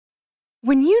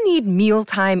When you need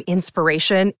mealtime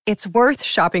inspiration, it's worth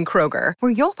shopping Kroger,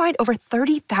 where you'll find over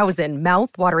 30,000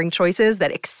 mouth-watering choices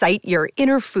that excite your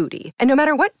inner foodie. And no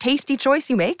matter what tasty choice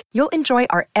you make, you'll enjoy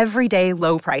our everyday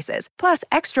low prices, plus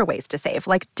extra ways to save,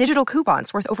 like digital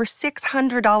coupons worth over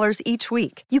 $600 each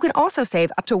week. You can also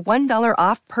save up to $1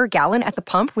 off per gallon at the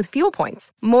pump with fuel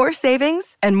points. More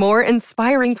savings and more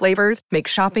inspiring flavors make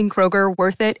shopping Kroger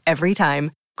worth it every time.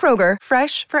 Kroger,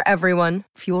 fresh for everyone.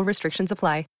 Fuel restrictions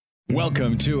apply.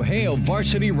 Welcome to Hail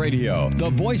Varsity Radio, the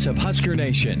voice of Husker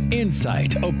Nation.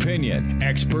 Insight, opinion,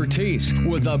 expertise,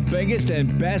 with the biggest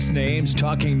and best names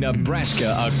talking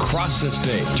Nebraska across the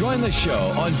state. Join the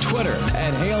show on Twitter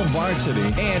at Hail Varsity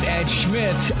and at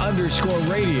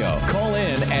Schmitz_radio. Call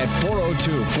in at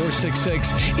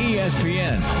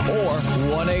 402-466-ESPN or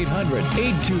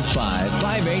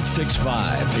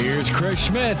 1-800-825-5865. Here's Chris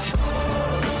Schmitz.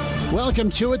 Welcome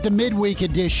to it, the midweek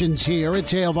editions here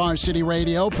at Hail Varsity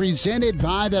Radio, presented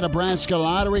by the Nebraska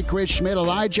Lottery. Chris Schmidt,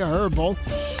 Elijah Herbal,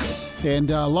 and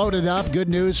loaded up. Good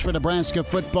news for Nebraska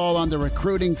football on the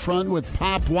recruiting front with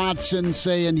Pop Watson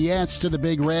saying yes to the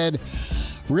Big Red.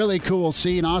 Really cool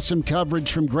scene, awesome coverage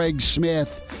from Greg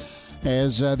Smith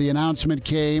as the announcement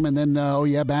came, and then,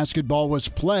 basketball was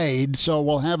played. So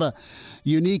we'll have a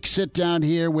unique sit-down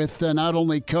here with not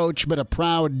only coach but a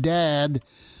proud dad.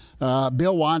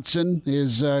 Bill Watson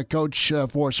is coach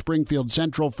for Springfield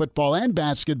Central football and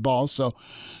basketball. So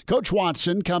Coach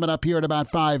Watson coming up here in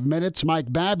about 5 minutes.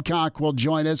 Mike Babcock will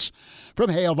join us from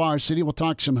Hail Varsity. We'll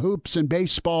talk some hoops and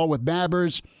baseball with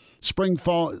Babbers. Spring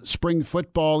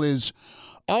football is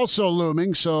also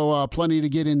looming, so plenty to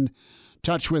get in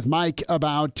touch with Mike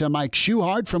about. Mike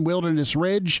Schuhart from Wilderness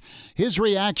Ridge, his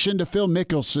reaction to Phil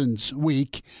Mickelson's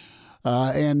week.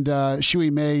 And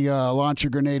Shuey may launch a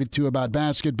grenade or two about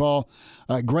basketball.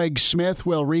 Greg Smith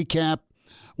will recap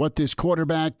what this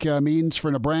quarterback means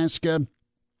for Nebraska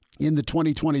in the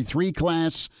 2023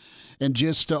 class and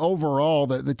just overall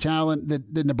the talent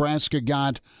that Nebraska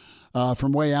got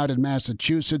from way out in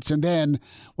Massachusetts. And then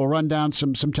we'll run down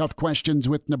some tough questions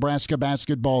with Nebraska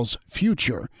basketball's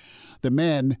future. The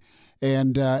men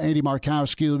and Andy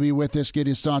Markowski will be with us, get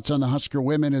his thoughts on the Husker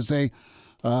women as they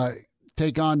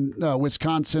take on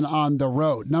Wisconsin on the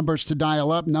road. Numbers to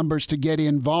dial up, numbers to get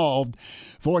involved.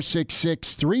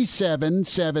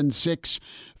 466-3776,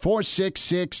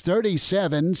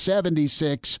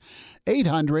 466-3776,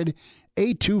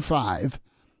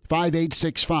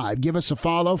 800-825-5865. Give us a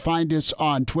follow. Find us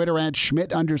on Twitter at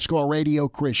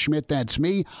Schmidt_radio. Chris Schmidt, that's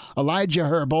me. Elijah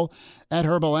Herbal at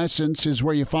Herbal Essence is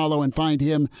where you follow and find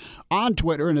him on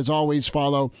Twitter. And as always,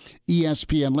 follow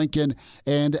ESPN Lincoln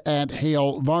and at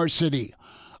Hail Varsity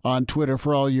on Twitter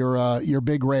for all your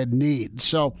Big Red needs.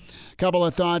 So a couple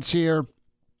of thoughts here.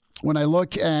 When I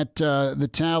look at the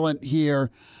talent here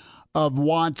of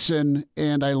Watson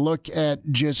and I look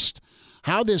at just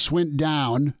how this went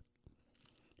down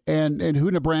and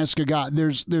who Nebraska got,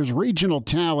 there's regional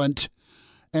talent,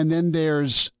 and then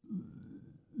there's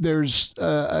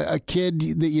a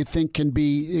kid that you think can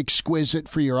be exquisite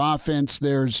for your offense.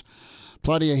 There's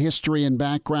plenty of history and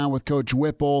background with Coach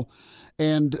Whipple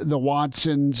and the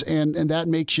Watsons, and that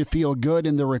makes you feel good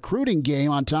in the recruiting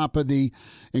game on top of the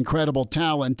incredible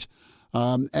talent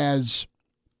that's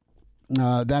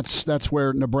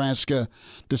where Nebraska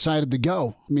decided to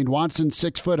go. I mean, Watson's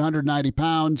 6 foot, 190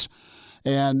 pounds,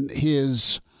 and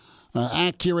his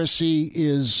accuracy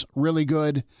is really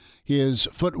good. His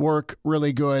footwork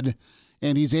really good,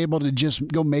 and he's able to just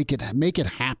go make it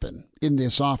happen in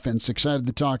this offense. Excited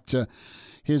to talk to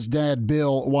his dad,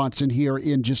 Bill Watson, here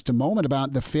in just a moment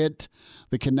about the fit,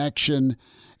 the connection,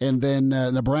 and then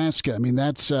Nebraska. I mean,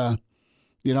 that's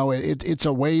it's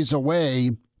a ways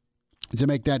away to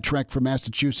make that trek from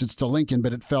Massachusetts to Lincoln,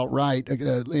 but it felt right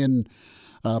in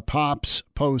Pop's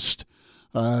post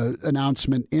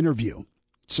announcement interview.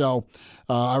 So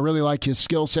I really like his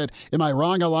skill set. Am I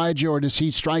wrong, Elijah, or does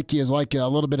he strike you as like a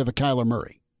little bit of a Kyler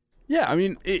Murray? Yeah, I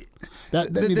mean,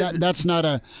 that's not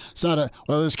a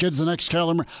this kid's the next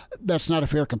Kyler Murray. That's not a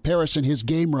fair comparison. His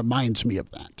game reminds me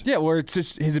of that. Yeah, where it's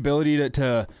just his ability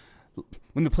to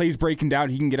when the play's breaking down,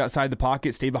 he can get outside the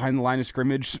pocket, stay behind the line of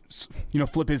scrimmage,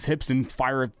 flip his hips and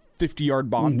fire a 50-yard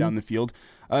bomb down the field.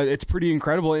 It's pretty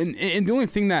incredible. And the only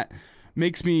thing that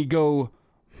makes me go,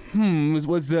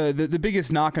 was the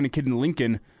biggest knock on a kid in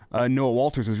Lincoln, Noah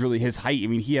Walters, was really his height. I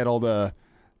mean, he had all the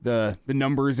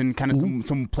numbers and kind of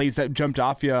some plays that jumped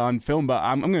off you on film, but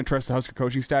I'm going to trust the Husker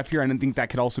coaching staff here, and I think that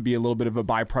could also be a little bit of a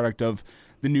byproduct of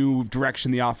the new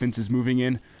direction the offense is moving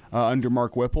in under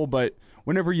Mark Whipple. But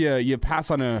whenever you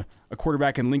pass on a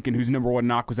quarterback in Lincoln whose number one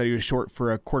knock was that he was short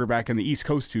for a quarterback in the East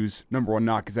Coast whose number one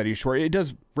knock is that he's short, it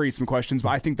does raise some questions, but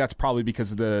I think that's probably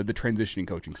because of the transitioning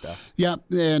coaching staff. Yeah,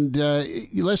 and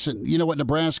listen, you know what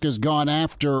Nebraska's gone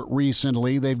after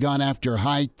recently? They've gone after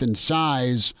height and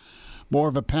size, more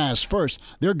of a pass first.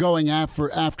 They're going after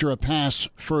a pass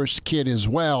first kid as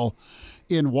well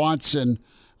in Watson.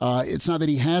 It's not that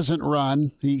he hasn't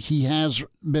run. He has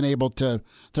been able to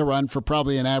run for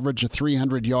probably an average of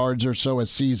 300 yards or so a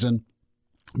season.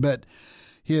 But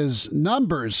his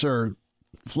numbers are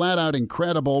flat out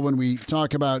incredible when we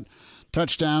talk about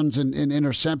touchdowns and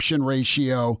interception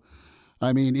ratio.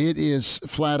 I mean, it is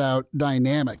flat out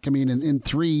dynamic. I mean, in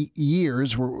 3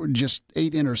 years, we're just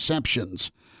 8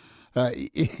 interceptions.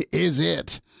 Is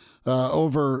it?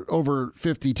 Over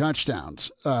 50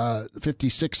 touchdowns,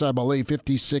 56, I believe,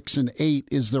 56 and 8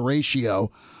 is the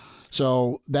ratio.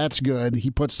 So that's good. He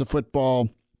puts the football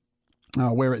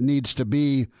where it needs to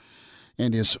be,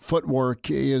 and his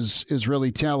footwork is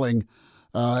really telling.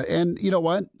 And you know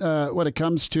what? When it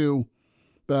comes to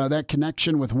that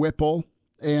connection with Whipple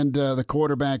and the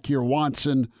quarterback here,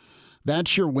 Watson,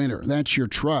 that's your winner. That's your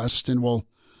trust, and we'll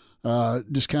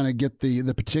just kind of get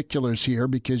the particulars here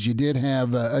because you did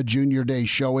have a junior day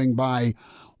showing by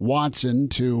Watson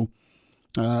to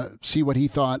see what he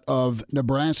thought of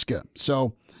Nebraska.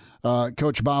 So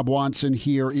Coach Bob Watson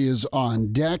here is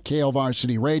on deck. Hail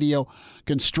Varsity Radio.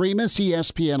 Can stream us,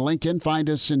 ESPN Lincoln. Find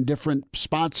us in different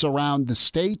spots around the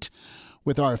state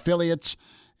with our affiliates.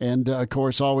 And, of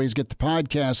course, always get the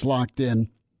podcast locked in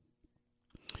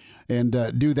and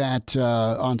do that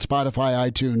on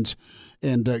Spotify, iTunes,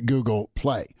 and Google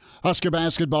Play. Husker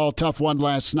basketball, tough one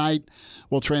last night.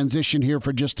 We'll transition here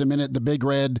for just a minute. The Big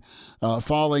Red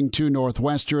falling to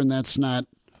Northwestern. That's not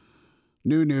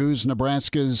new news.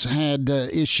 Nebraska's had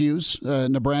issues.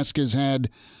 Nebraska's had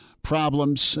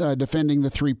problems defending the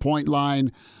three-point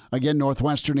line. Again,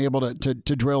 Northwestern able to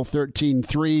drill 13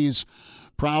 threes.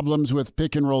 Problems with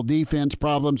pick-and-roll defense.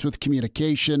 Problems with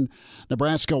communication.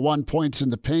 Nebraska won points in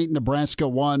the paint. Nebraska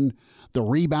won the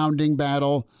rebounding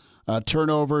battle.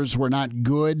 Turnovers were not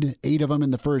good, 8 of them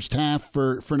in the first half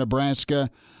for Nebraska.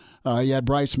 You had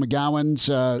Bryce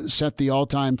McGowan's set the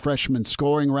all-time freshman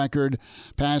scoring record,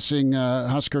 passing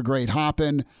Husker great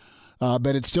Hoppin, but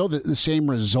it's still the same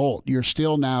result. You're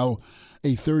still now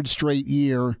a third straight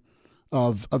year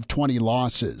of 20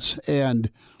 losses, and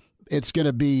it's going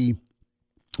to be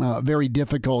very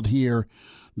difficult here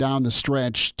down the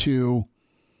stretch to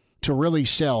really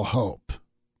sell hope,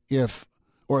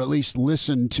 or at least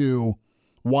listen to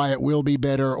why it will be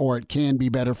better or it can be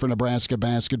better for Nebraska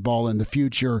basketball in the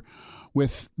future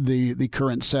with the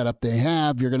current setup they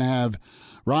have. You're going to have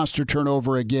roster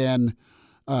turnover again.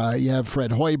 You have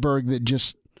Fred Hoiberg that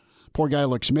just, poor guy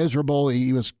looks miserable.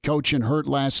 He was coaching hurt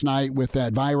last night with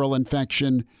that viral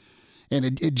infection, and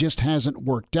it just hasn't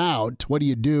worked out. What do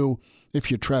you do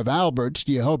if you're Trev Alberts?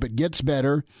 Do you hope it gets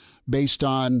better based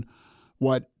on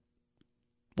what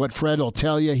Fred will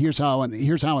tell you? Here's how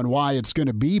and why it's going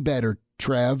to be better,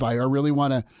 Trev. I really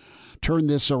want to turn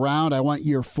this around. I want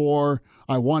year 4.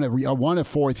 I want a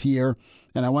fourth year,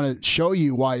 and I want to show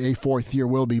you why a fourth year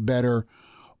will be better.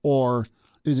 Or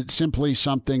is it simply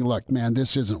something, look, man,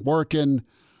 this isn't working.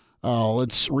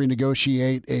 Let's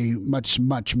renegotiate a much,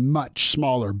 much, much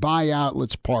smaller buyout.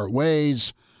 Let's part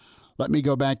ways. Let me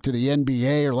go back to the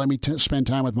NBA, or let me spend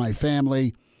time with my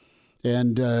family.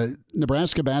 And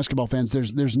Nebraska basketball fans,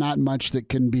 there's not much that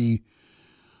can be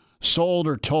sold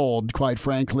or told, quite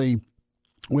frankly,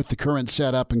 with the current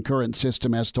setup and current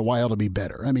system as to why it'll be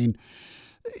better. I mean,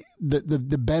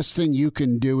 the best thing you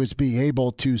can do is be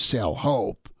able to sell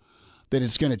hope that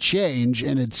it's going to change,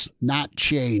 and it's not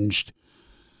changed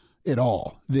at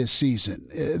all this season.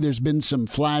 There's been some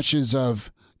flashes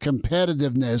of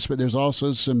competitiveness, but there's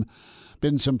also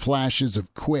been some flashes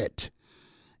of quit.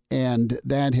 And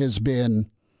that has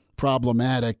been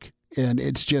problematic. And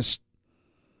it's just,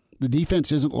 the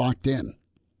defense isn't locked in.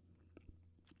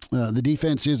 The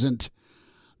defense isn't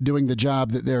doing the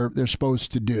job that they're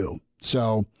supposed to do.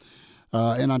 So,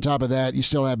 and on top of that, you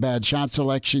still have bad shot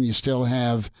selection. You still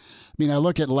have, I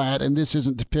look at Lat, and this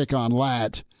isn't to pick on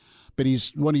Lat, but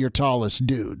he's one of your tallest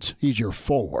dudes. He's your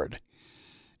forward.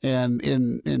 And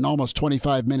in almost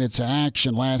 25 minutes of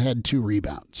action, Lat had 2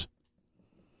 rebounds.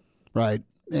 Right?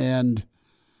 And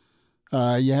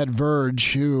you had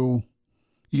Verge, who,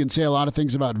 you can say a lot of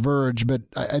things about Verge, but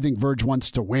I think Verge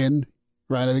wants to win,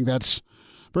 right? I think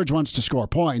Verge wants to score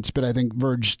points, but I think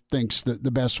Verge thinks that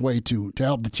the best way to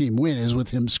help the team win is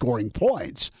with him scoring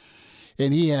points.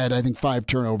 And he had, I think, 5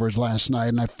 turnovers last night,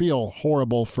 and I feel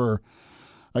horrible for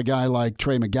a guy like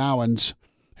Trey McGowan's,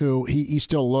 who he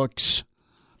still looks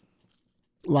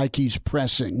like he's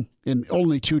pressing. And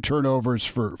only 2 turnovers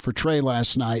for Trey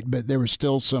last night, but there was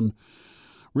still some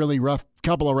really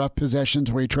couple of rough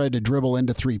possessions where he tried to dribble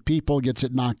into 3 people, gets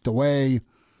it knocked away,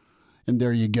 and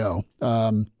there you go.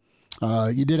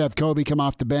 You did have Kobe come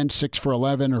off the bench, 6 for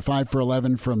 11 or 5 for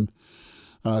 11 from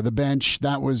the bench.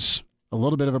 That was a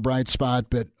little bit of a bright spot,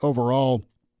 but overall,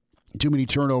 too many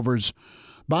turnovers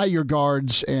by your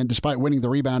guards, and despite winning the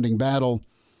rebounding battle,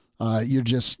 you're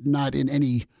just not in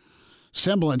any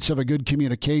semblance of a good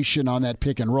communication on that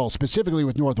pick and roll, specifically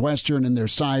with Northwestern and their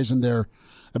size and their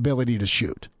ability to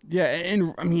shoot. Yeah,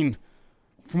 and I mean,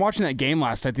 from watching that game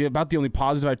last night, about the only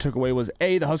positive I took away was,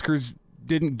 A, the Huskers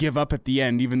didn't give up at the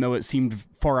end, even though it seemed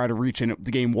far out of reach, and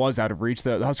the game was out of reach.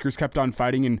 The Huskers kept on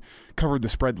fighting and covered the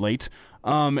spread late.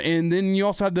 And then you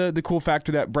also had the cool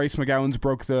factor that Bryce McGowens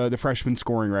broke the freshman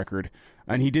scoring record,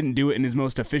 and he didn't do it in his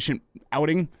most efficient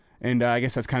outing. And I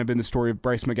guess that's kind of been the story of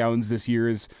Bryce McGowens this year.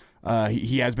 Is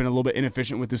he has been a little bit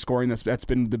inefficient with his scoring. That's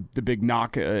been the big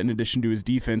knock in addition to his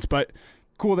defense. But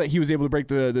cool that he was able to break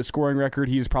the scoring record.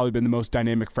 He has probably been the most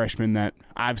dynamic freshman that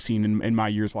I've seen in my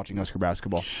years watching Husker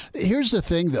basketball. Here's the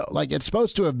thing, though. Like, it's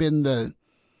supposed to have been the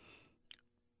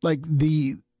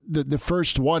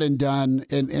first one and done,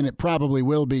 and it probably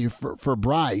will be for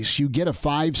Bryce. You get a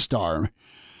 5-star,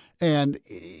 and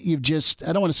you've just,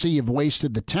 I don't want to say you've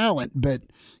wasted the talent, but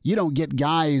you don't get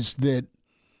guys that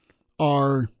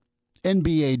are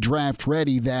NBA draft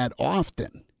ready that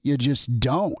often. You just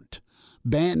don't.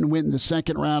 Banton went in the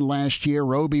second round last year.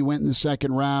 Roby went in the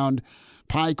second round.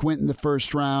 Pike went in the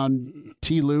first round.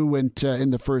 T. Lue went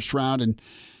in the first round, and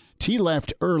T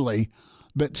left early,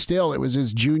 but still, it was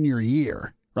his junior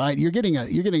year, right? You're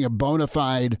getting a bona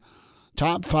fide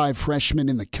top 5 freshman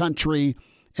in the country,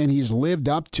 and he's lived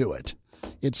up to it.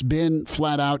 It's been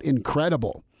flat out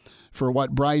incredible for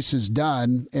what Bryce has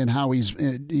done and how he's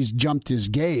jumped his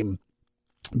game,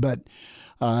 but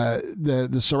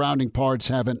the surrounding parts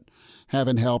haven't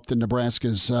helped, and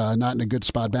Nebraska's not in a good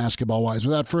spot basketball-wise.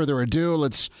 Without further ado,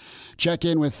 let's check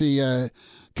in with the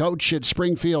coach at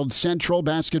Springfield Central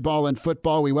basketball and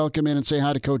football. We welcome in and say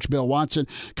hi to Coach Bill Watson.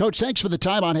 Coach, thanks for the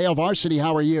time on Hail Varsity.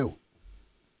 How are you?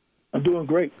 I'm doing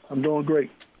great.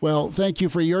 Well, thank you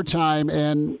for your time.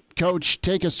 And, Coach,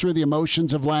 take us through the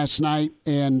emotions of last night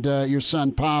and your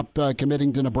son, Pop,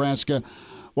 committing to Nebraska.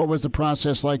 What was the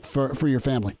process like for your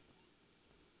family?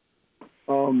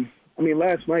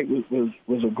 Last night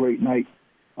was a great night.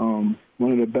 One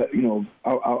of the better,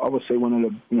 I would say one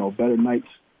of the better nights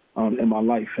in my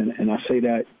life, and I say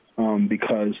that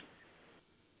because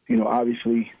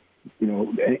obviously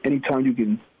anytime you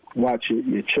can watch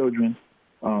your children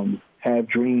have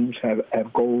dreams,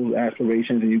 have goals,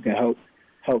 aspirations, and you can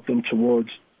help them towards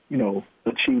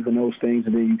achieving those things,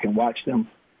 and then you can watch them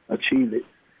achieve it,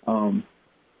 and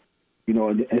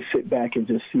sit back and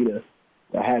just see the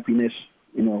happiness,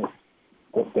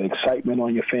 the excitement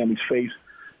on your family's face,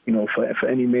 for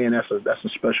any man, that's a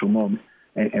special moment,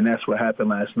 and that's what happened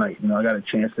last night. I got a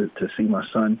chance to see my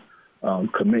son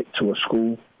commit to a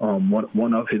school.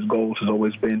 One of his goals has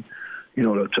always been,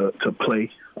 to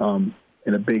play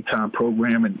in a big time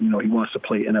program, and he wants to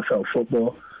play NFL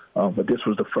football. But this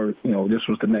was the first, this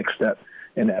was the next step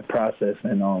in that process,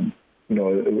 and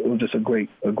it was just a great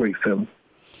feeling.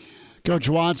 Coach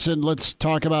Watson, let's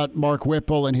talk about Mark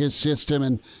Whipple and his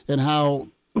system and how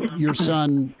your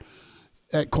son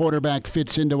at quarterback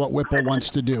fits into what Whipple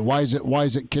wants to do. Why is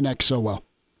it connect so well?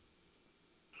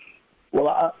 Well,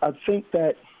 I think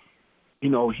that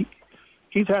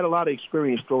he's had a lot of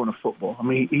experience throwing a football. I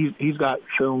mean, he's got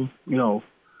film,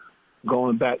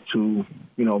 going back to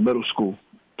middle school,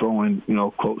 throwing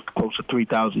close to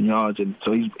 3,000 yards, and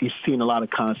so he's seen a lot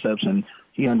of concepts, and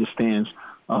he understands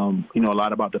a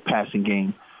lot about the passing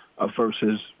game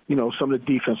versus, some of the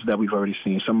defenses that we've already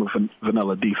seen, some of the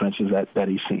vanilla defenses that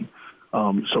he's seen.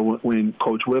 So when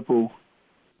Coach Whipple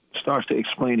starts to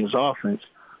explain his offense,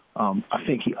 I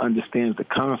think he understands the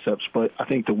concepts, but I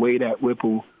think the way that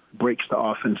Whipple breaks the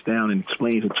offense down and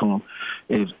explains it to him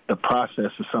is the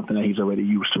process is something that he's already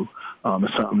used to.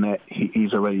 It's something that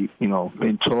he's already,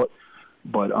 been taught.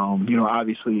 But,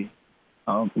 obviously,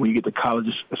 when you get to college,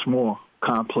 it's more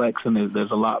complex, and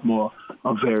there's a lot more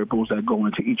variables that go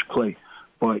into each play.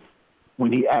 But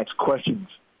when he asks questions,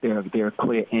 there are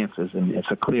clear answers, and it's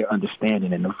a clear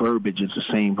understanding, and the verbiage is the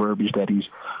same verbiage that he's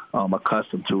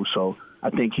accustomed to. So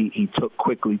I think he took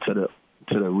quickly to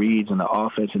the reads and the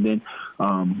offense, and then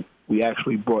we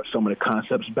actually brought some of the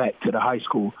concepts back to the high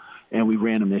school, and we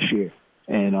ran them this year.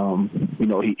 And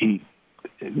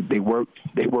they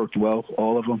worked well,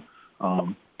 all of them.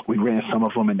 We ran some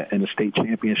of them in the state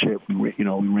championship. We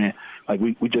ran like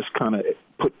we just kind of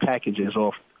put packages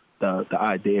off the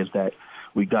ideas that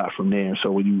we got from there.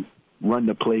 So when you run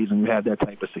the plays and you have that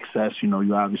type of success,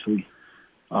 you obviously,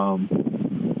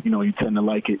 you tend to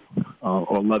like it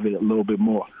or love it a little bit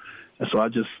more. And so I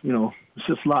just, it's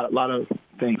just a lot of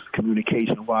things,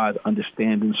 communication-wise,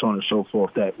 understanding, so on and so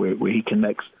forth, that where he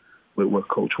connects with what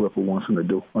Coach Whipple wants him to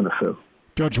do on the field.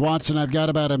 Coach Watson, I've got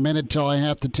about a minute till I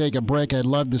have to take a break. I'd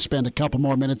love to spend a couple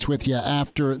more minutes with you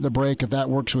after the break, if that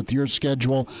works with your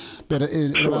schedule. But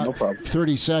in about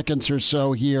 30 seconds or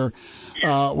so here,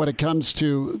 when it comes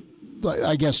to,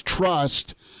 I guess,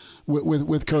 trust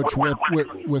with Coach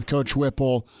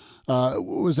Whipple,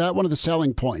 was that one of the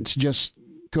selling points? Just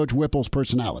Coach Whipple's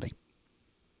personality.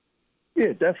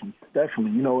 Yeah, definitely.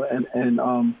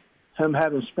 And him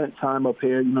having spent time up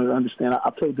here, to understand, I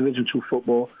played Division II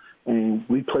football. And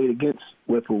we played against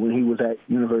Whipple when he was at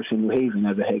University of New Haven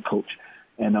as a head coach.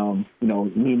 And,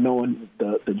 me knowing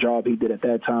the job he did at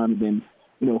that time, and then,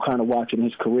 kind of watching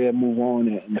his career move on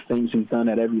and the things he's done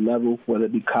at every level, whether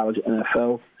it be college or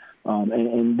NFL,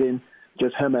 and then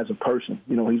just him as a person.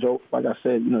 He's, like I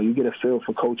said, you get a feel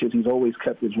for coaches. He's always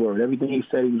kept his word. Everything he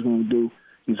said he was going to do,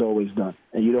 he's always done.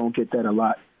 And you don't get that a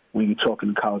lot when you're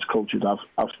talking to college coaches.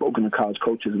 I've spoken to college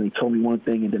coaches, and they told me one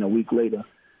thing, and then a week later,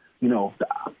 the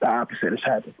opposite has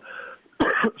happened.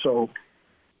 So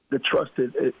the trust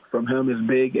from him is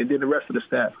big, and then the rest of the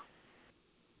staff.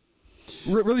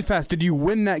 Really fast, did you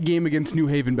win that game against New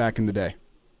Haven back in the day?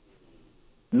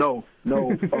 No.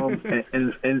 And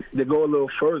to go a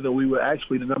little further, we were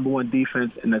actually the number one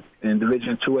defense in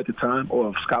Division II at the time,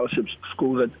 or scholarship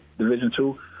schools at Division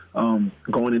II,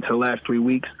 going into the last 3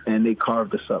 weeks, and they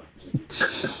carved us up.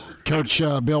 Coach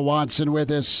Bill Watson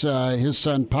with us, his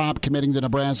son Pop committing to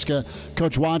Nebraska.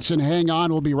 Coach Watson, hang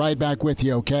on. We'll be right back with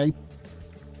you, okay?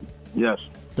 Yes.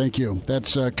 Thank you.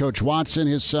 That's Coach Watson,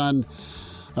 his son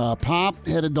Pop,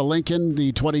 headed to Lincoln,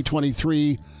 the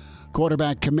 2023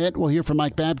 quarterback commit. We'll hear from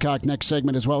Mike Babcock next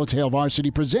segment as well. It's Hail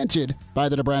Varsity, presented by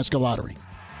the Nebraska Lottery.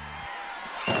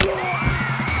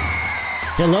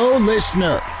 Hello,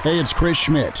 listener. Hey, it's Chris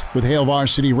Schmidt with Hail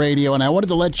Varsity Radio, and I wanted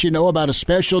to let you know about a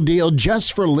special deal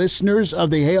just for listeners of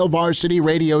the Hail Varsity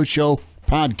Radio Show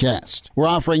podcast. We're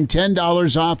offering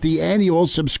 $10 off the annual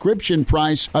subscription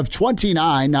price of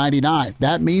 $29.99.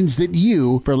 That means that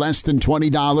you, for less than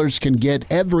 $20, can get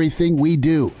everything we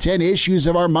do. 10 issues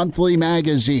of our monthly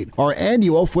magazine, our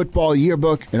annual football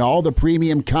yearbook, and all the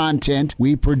premium content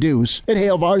we produce at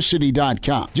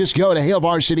HailVarsity.com. Just go to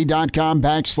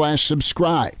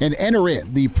HailVarsity.com/subscribe and enter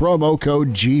in the promo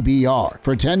code GBR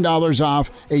for $10 off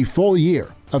a full year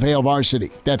of Hail Varsity.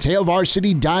 That's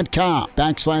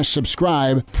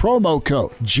HailVarsity.com/subscribe, promo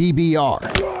code GBR.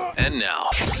 And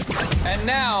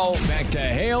now, back to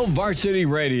Hail Varsity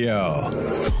Radio.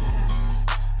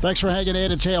 Thanks for hanging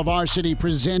in. It's Hail Varsity,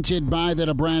 presented by the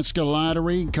Nebraska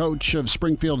Lottery. Coach of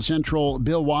Springfield Central,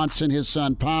 Bill Watson, his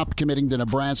son Pop, committing to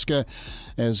Nebraska,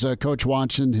 as Coach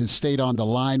Watson has stayed on the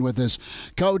line with us.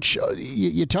 Coach,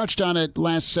 you touched on it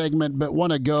last segment, but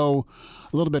want to go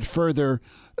a little bit further.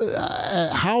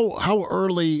 How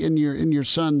early in your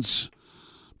son's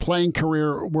playing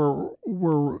career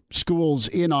were schools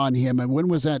in on him, and when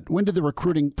was that? When did the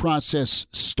recruiting process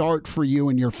start for you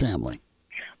and your family?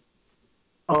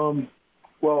 Well,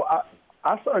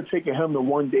 I started taking him to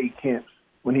one-day camps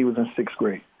when he was in 6th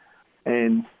grade,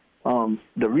 and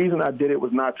the reason I did it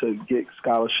was not to get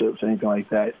scholarships or anything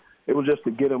like that. It was just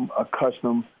to get him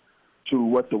accustomed to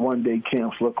what the one-day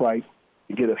camps look like,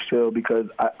 to get a feel, because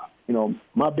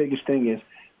my biggest thing is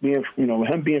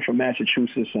him being from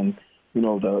Massachusetts, and you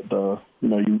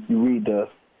read the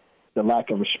lack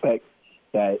of respect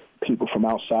that people from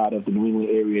outside of the New England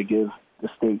area give the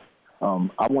state.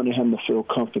 I wanted him to feel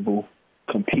comfortable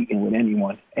competing with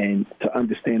anyone, and to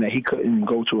understand that he couldn't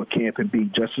go to a camp and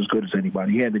be just as good as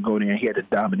anybody. He had to go there and he had to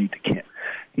dominate the camp.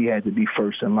 He had to be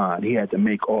first in line. He had to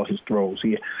make all his throws.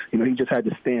 He just had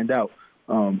to stand out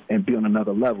and be on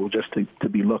another level just to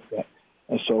be looked at.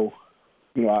 And so,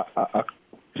 I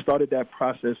started that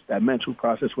process, that mental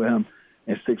process with him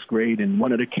in 6th grade. And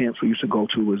one of the camps we used to go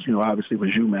to was, obviously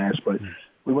was UMass, but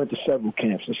we went to several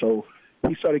camps. And so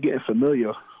he started getting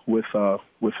familiar with some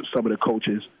of the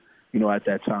coaches, at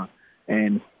that time.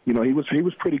 And, he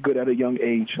was pretty good at a young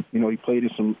age. He played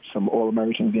in some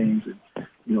All-American games and,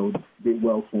 did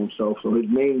well for himself. So his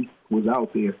name was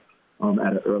out there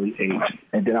at an early age.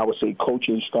 And then I would say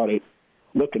coaches started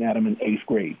looking at him in 8th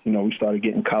grade. We started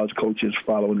getting college coaches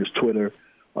following his Twitter,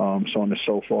 so on and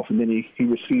so forth. And then he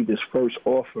received his first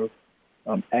offer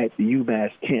at the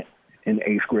UMass camp in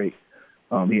 8th grade.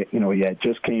 He had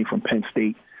just came from Penn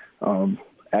State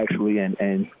actually,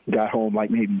 and got home like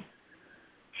maybe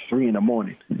 3 in the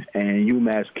morning. And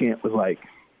UMass camp was like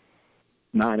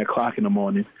 9 o'clock in the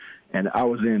morning, and I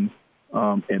was in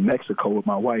Mexico with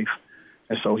my wife,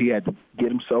 and so he had to get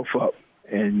himself up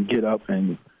and get up,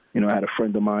 and I had a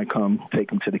friend of mine come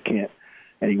take him to the camp,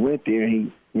 and he went there.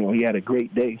 And he had a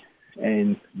great day,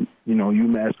 and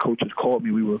UMass coaches called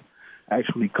me. We were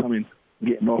actually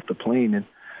getting off the plane, and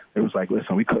it was like,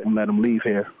 listen, we couldn't let him leave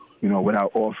here,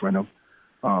 without offering him,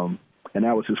 and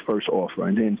that was his first offer.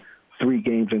 And then 3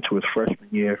 games into his freshman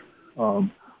year,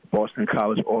 Boston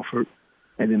College offered,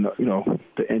 and then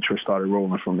the interest started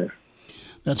rolling from there.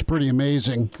 That's pretty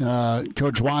amazing.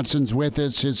 Coach Watson's with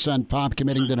us, his son Pop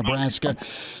committing to Nebraska.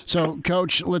 So,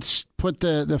 Coach, let's put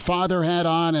the father hat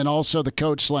on and also the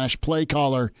coach/play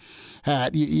caller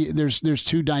hat. There's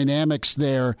 2 dynamics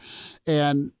there,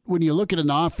 and when you look at an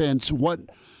offense,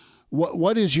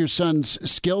 what is your son's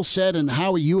skill set, and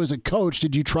how you as a coach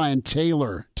did you try and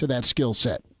tailor to that skill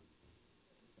set?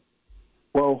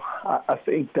 Well, I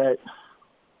think that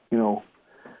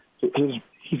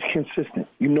he's consistent.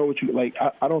 You know what you like.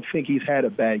 I don't think he's had a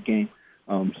bad game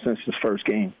since his first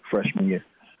game freshman year.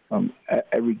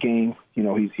 Every game,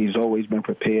 he's always been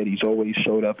prepared. He's always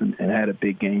showed up and had a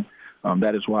big game.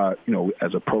 That is why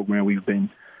as a program we've been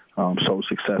so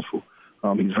successful.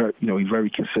 He's very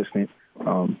consistent.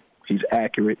 He's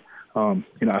accurate. I've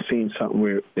seen something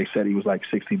where they said he was like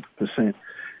 60%.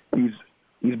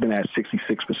 He's been at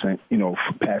 66%. For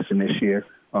passing this year.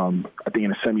 I think in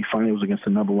the semifinals against the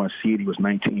number 1 seed, he was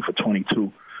 19 for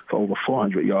 22 for over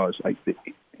 400 yards. Like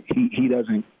he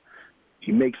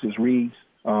makes his reads.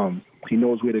 He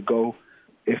knows where to go.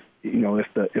 If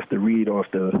the read or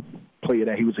if the player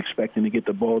that he was expecting to get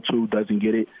the ball to doesn't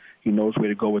get it, he knows where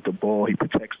to go with the ball. He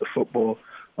protects the football.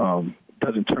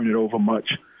 Doesn't turn it over much.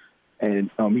 And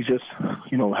he's just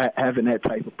having that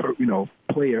type of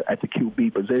player at the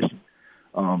QB position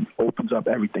opens up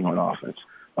everything on offense.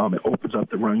 It opens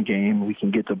up the run game. We can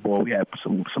get the ball. We have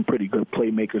some pretty good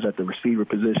playmakers at the receiver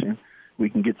position. We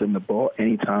can get them the ball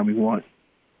anytime we want,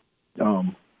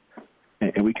 and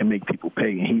we can make people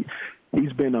pay. And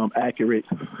he's been accurate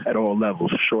at all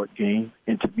levels: short game,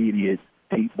 intermediate,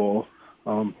 deep ball.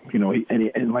 And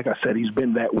like I said, he's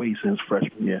been that way since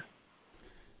freshman year.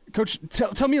 Coach,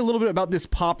 tell me a little bit about this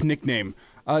Pop nickname.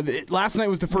 Last night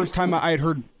was the first time I had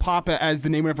heard Pop as the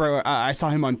name whenever I saw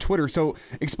him on Twitter. So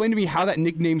explain to me how that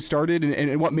nickname started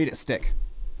and what made it stick.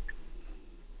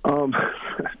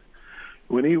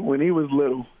 When he was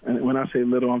little, and when I say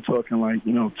little, I'm talking like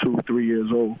 2, 3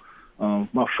 years old.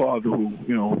 My father, who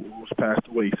was passed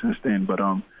away since then, but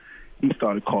he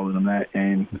started calling him that,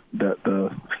 and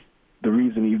the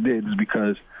reason he did is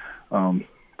because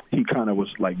he kind of was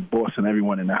like bossing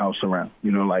everyone in the house around,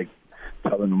 like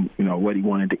telling them, what he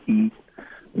wanted to eat,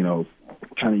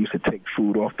 kind of used to take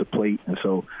food off the plate. And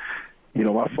so,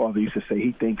 my father used to say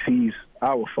he thinks he's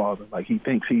our father. Like he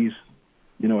thinks he's,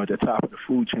 at the top of the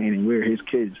food chain and we're his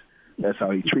kids. That's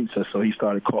how he treats us. So he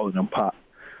started calling him Pop,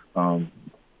 as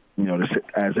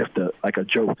if like a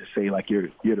joke to say like, you're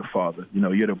the father,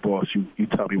 you're the boss. You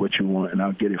tell me what you want and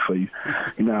I'll get it for you.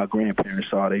 How grandparents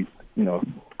are, they,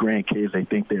 grandkids, they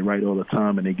think they're right all the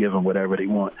time and they give them whatever they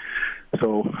want.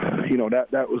 So,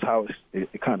 that was how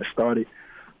it kind of started.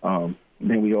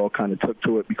 Then we all kind of took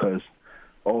to it because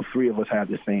all 3 of us have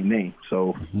the same name.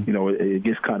 So, it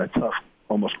gets kind of tough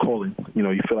almost calling. You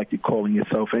feel like you're calling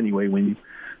yourself anyway when you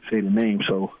say the name.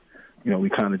 So, we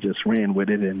kind of just ran with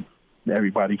it, and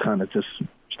everybody kind of just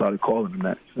started calling him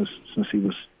that since he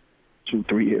was 2,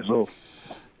 3 years old.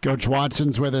 Coach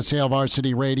Watson's with us, Hail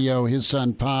Varsity Radio. His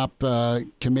son, Pop,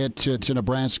 commit to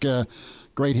Nebraska.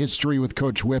 Great history with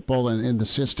Coach Whipple and the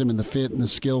system and the fit and the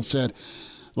skill set.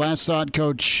 Last thought,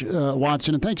 Coach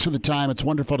Watson, and thanks for the time. It's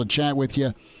wonderful to chat with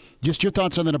you. Just your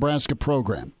thoughts on the Nebraska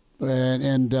program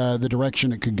and the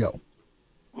direction it could go.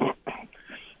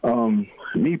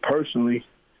 Me personally,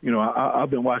 I've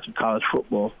been watching college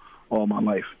football all my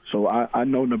life. So I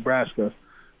know Nebraska,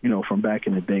 from back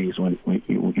in the days when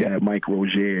you had Mike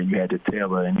Rozier and you had the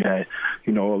Taylor and you had,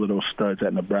 all of those studs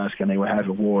at Nebraska, and they were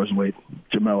having wars with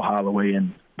Jamel Holloway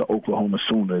and the Oklahoma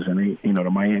Sooners and the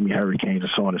Miami Hurricanes and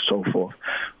so on and so forth.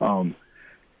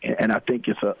 And I think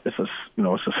it's a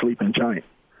sleeping giant.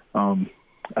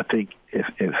 I think if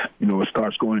it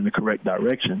starts going in the correct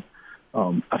direction,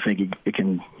 I think it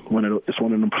can. It's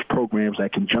one of the programs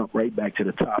that can jump right back to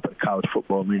the top of the college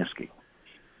football landscape.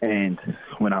 And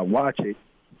when I watch it,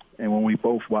 and when we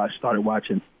both started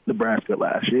watching Nebraska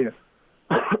last year,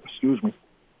 excuse me,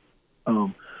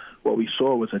 what we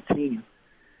saw was a team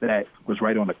that was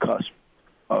right on the cusp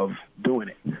of doing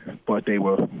it, but they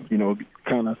were,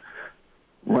 kind of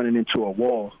running into a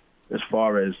wall as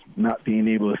far as not being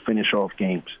able to finish off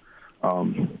games.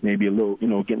 Maybe a little,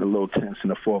 getting a little tense in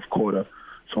the fourth quarter,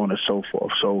 so on and so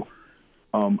forth. So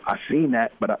I've seen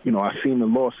that, but I've seen the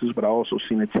losses, but I also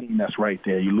seen a team that's right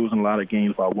there. You're losing a lot of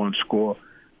games by one score.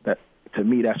 That, to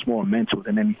me, that's more mental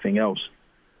than anything else.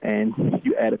 And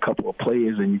you add a couple of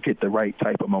players and you get the right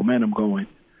type of momentum going,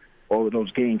 all of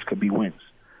those games could be wins.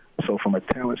 So from a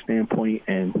talent standpoint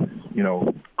and,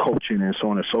 coaching and so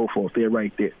on and so forth, they're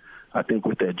right there. I think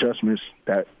with the adjustments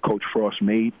that Coach Frost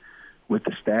made with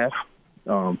the staff,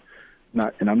 and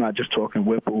I'm not just talking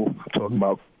Whipple, I'm talking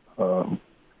about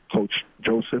Coach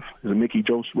Joseph. Is it Mickey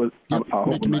Joseph?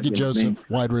 Mickey Joseph,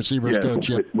 wide receivers coach.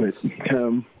 Yeah. With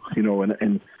him,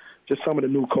 and just some of the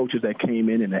new coaches that came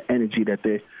in and the energy that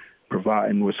they're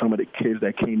providing with some of the kids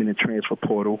that came in the transfer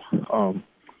portal.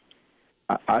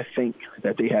 I think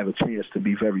that they have a chance to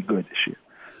be very good this year.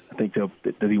 I think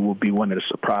that they will be one of the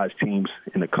surprise teams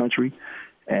in the country.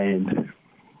 And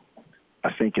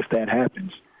I think if that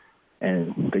happens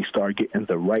and they start getting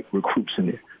the right recruits in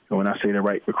there, and when I say the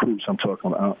right recruits, I'm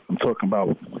talking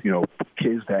about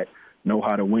kids that know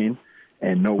how to win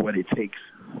and know what it takes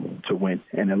to win.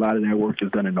 And a lot of that work is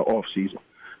done in the off season.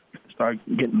 Start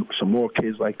getting some more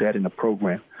kids like that in the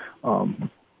program.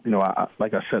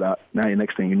 Like I said, now the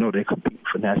next thing you know, they're competing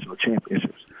for national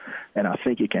championships. And I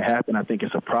think it can happen. I think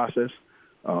it's a process.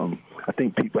 I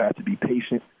think people have to be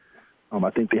patient. I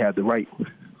think they have the right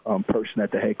person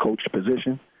at the head coach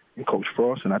position in Coach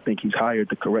Frost, and I think he's hired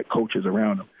the correct coaches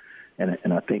around him.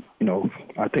 And I think,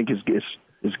 I think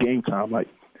it's game time. Like,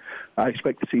 I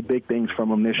expect to see big things from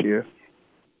him this year,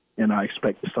 and I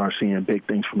expect to start seeing big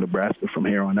things from Nebraska from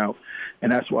here on out.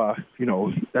 And that's why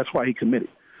he committed.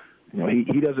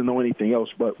 He doesn't know anything else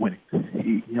but winning.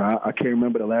 I can't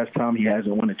remember the last time he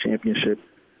hasn't won a championship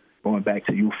going back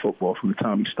to youth football from the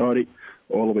time he started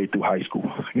all the way through high school.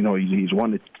 He's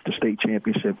won the state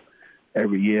championship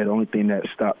every year. The only thing that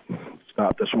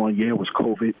stopped us one year was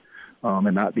COVID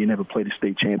and not being able to play the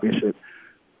state championship.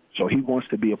 So he wants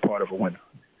to be a part of a winner.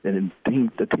 And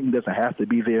the team doesn't have to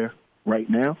be there right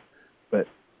now, but,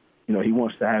 he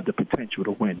wants to have the potential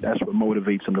to win. That's what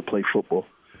motivates him to play football.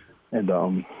 And,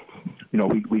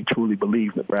 we truly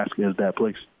believe Nebraska is that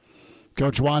place.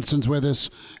 Coach Watson's with us.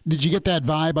 Did you get that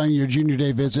vibe on your junior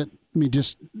day visit? I mean,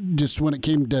 just when it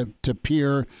came to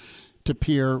peer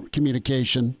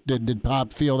communication, did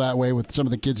Pop feel that way with some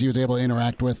of the kids he was able to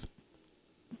interact with?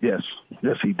 Yes,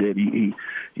 he did.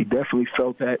 He definitely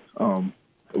felt that.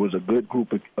 It was a good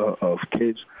group of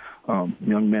kids,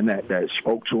 young men that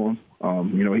spoke to him.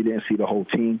 He didn't see the whole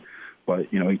team, but,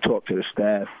 he talked to the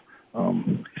staff.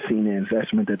 Seeing the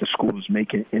investment that the school is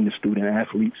making in the student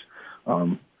athletes,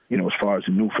 as far as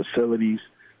the new facilities,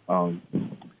 and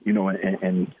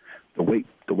the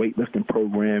weightlifting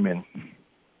program and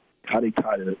how they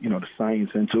tie the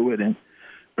science into it, and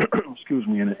excuse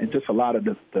me, and just a lot of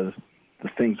the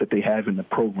things that they have in the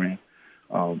program,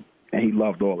 and he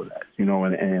loved all of that,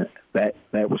 and that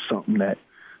was something that,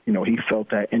 he felt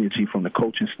that energy from the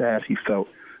coaching staff. He felt,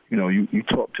 you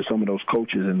talk to some of those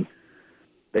coaches and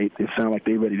they sound like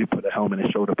they're ready to put a helmet and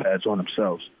shoulder pads on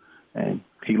themselves. And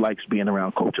he likes being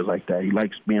around coaches like that. He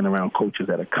likes being around coaches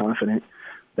that are confident,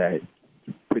 that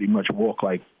pretty much walk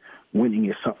like winning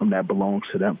is something that belongs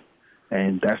to them.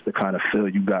 And that's the kind of feel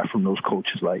you got from those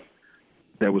coaches. Like,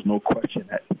 there was no question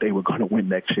that they were going to win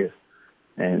next year.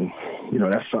 And,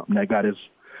 that's something that got his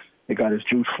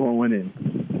juice flowing.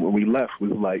 And when we left, we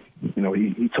were like,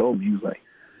 he told me, he was like,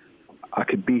 I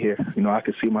could be here. I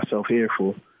could see myself here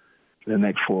for the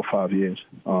next 4 or 5 years.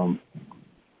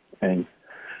 And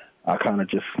I kind of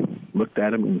just looked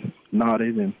at him and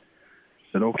nodded and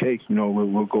said, okay,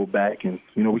 we'll go back. And,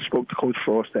 we spoke to Coach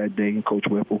Frost that day and Coach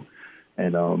Whipple.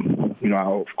 And,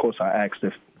 of course I asked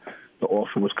if the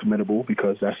offer was committable,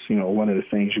 because that's, one of the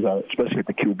things you got, especially at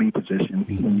the QB position.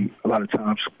 When a lot of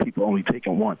times people only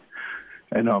taking one.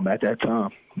 And at that time,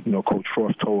 Coach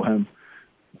Frost told him,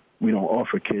 we don't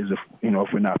offer kids if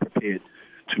we're not prepared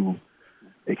to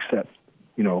accept,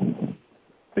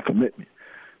 the commitment.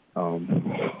 So,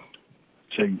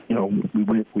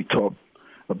 we talked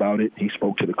about it. He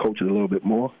spoke to the coaches a little bit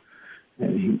more,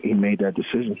 and he made that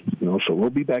decision. So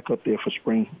we'll be back up there for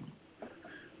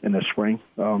in the spring,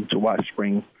 to watch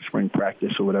spring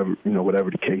practice or whatever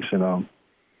the case, and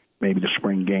maybe the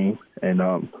spring game. And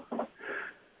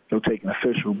he'll take an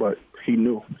official, but he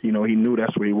knew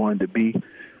that's where he wanted to be.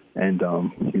 And,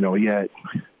 he had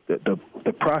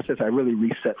the process I really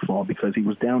reset for him, because he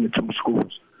was down to 2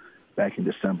 schools back in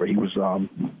December. He was going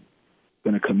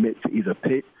to commit to either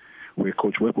Pitt, where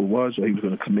Coach Whipple was, or he was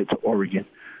going to commit to Oregon,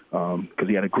 because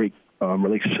he had a great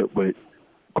relationship with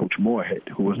Coach Moorhead,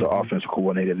 who was the offensive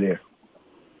coordinator there.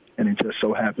 And it just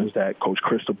so happens that Coach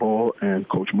Cristobal and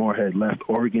Coach Moorhead left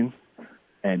Oregon,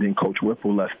 and then Coach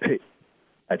Whipple left Pitt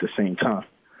at the same time.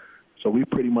 So we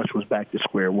pretty much was back to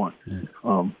square one,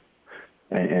 and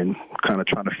kind of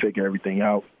trying to figure everything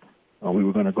out. We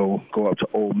were going to go up to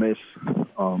Ole Miss,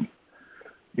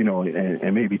 you know,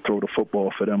 and maybe throw the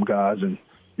football for them guys and,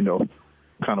 you know,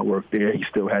 kind of work there. He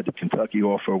still had the Kentucky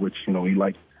offer, which, you know, he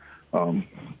liked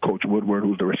Coach Woodward,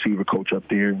 who's the receiver coach up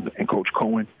there, and Coach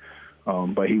Cohen.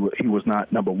 But he was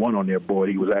not number one on their board.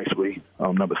 He was actually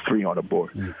number 3 on the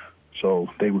board. So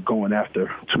they were going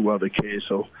after 2 other kids.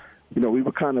 So, you know, we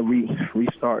were kind of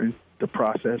restarting the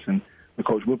process. And when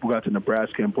Coach Whipple got to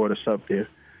Nebraska and brought us up there,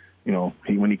 you know,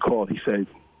 when he called, he said,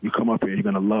 "You come up here, you're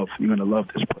gonna love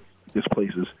this place. This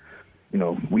place is, you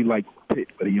know, we like Pitt,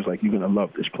 but he was like, you're gonna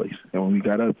love this place." And when we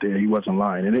got up there, he wasn't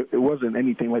lying, and it wasn't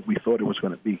anything like we thought it was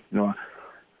gonna be. You know,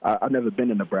 I've never been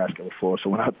to Nebraska before, so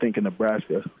when I think of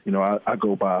Nebraska, you know, I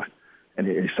go by, and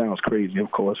it sounds crazy, of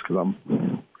course, because I'm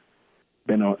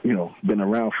been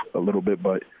around a little bit,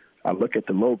 but I look at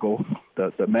the logo,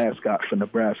 the mascot for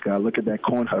Nebraska. I look at that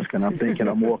Cornhusker, and I'm thinking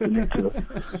I'm walking into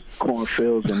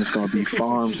cornfields, and it's going to be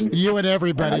farms. And, you and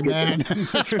everybody, man.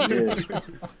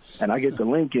 And I get to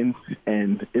Lincoln,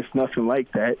 and it's nothing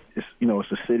like that. It's, you know,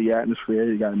 it's a city atmosphere.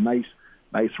 You got nice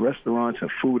restaurants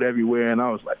and food everywhere. And I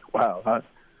was like, wow,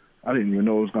 I didn't even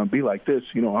know it was going to be like this.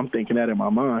 You know, I'm thinking that in my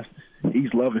mind.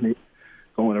 He's loving it.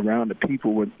 Going around, the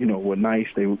people were nice.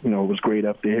 They, you know, it was great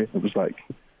up there. It was like,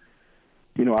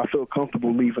 you know, I feel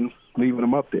comfortable leaving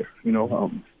them up there, you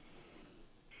know.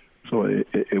 So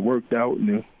it worked out. And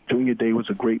the junior day was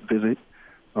a great visit,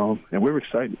 and we're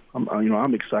excited.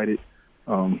 I'm excited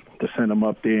to send him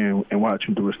up there and watch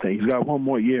him do his thing. He's got one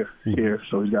more year here,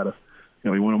 so he's got to, you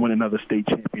know, he want to win another state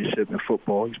championship in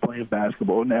football. He's playing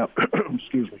basketball now.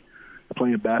 Excuse me,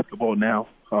 playing basketball now.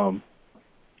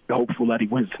 Hopeful that he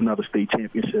wins another state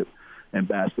championship in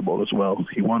basketball as well.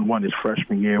 He won one his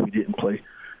freshman year. We didn't play.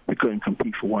 We couldn't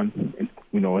compete for one, in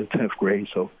 10th grade.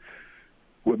 So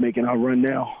we're making our run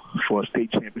now for a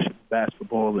state championship in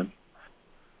basketball, and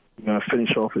we're going to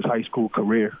finish off his high school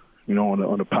career, you know,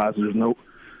 on a positive note.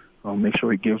 Make sure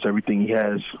he gives everything he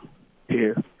has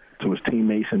here to his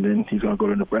teammates, and then he's going to go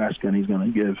to Nebraska, and he's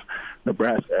going to give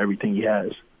Nebraska everything he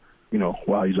has, you know,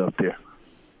 while he's up there.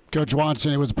 Coach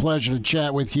Watson, it was a pleasure to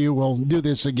chat with you. We'll do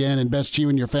this again, and best to you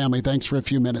and your family. Thanks for a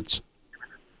few minutes.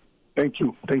 Thank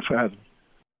you. Thanks for having me.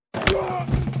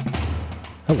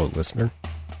 Hello, listener.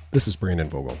 This is Brandon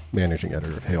Vogel, managing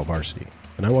editor of Hail Varsity,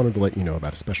 and I wanted to let you know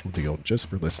about a special deal just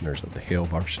for listeners of the Hail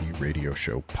Varsity Radio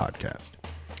Show podcast.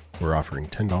 We're offering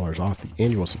 $10 off the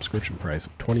annual subscription price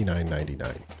of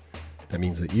 $29.99. That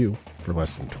means that you, for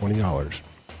less than $20,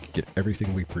 get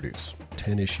everything we produce: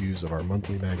 10 issues of our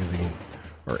monthly magazine,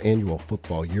 our annual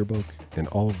football yearbook, and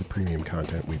all of the premium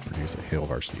content we produce at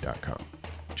hailvarsity.com.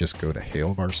 Just go to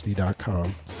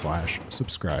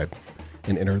hailvarsity.com/subscribe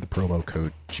and enter the promo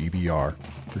code GBR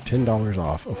for $10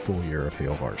 off a full year of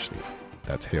Hail Varsity.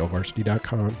 That's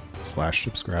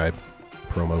hailvarsity.com/subscribe,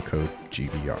 promo code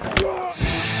GBR.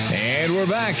 And we're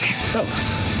back. Fellas,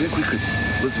 you think we could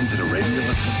listen to the radio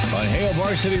on Hail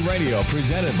Varsity Radio,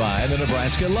 presented by the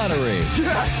Nebraska Lottery.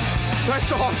 Yes!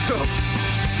 That's awesome!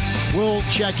 We'll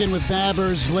check in with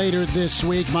Babbers later this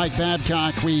week. Mike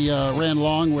Babcock, we ran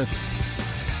long with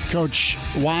Coach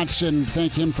Watson.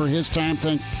 Thank him for his time.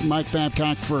 Thank Mike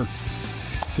Babcock for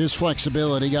his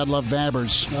flexibility. God love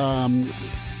Babbers.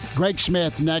 Greg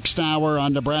Smith next hour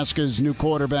on Nebraska's new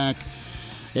quarterback.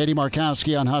 Eddie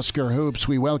Markowski on Husker Hoops.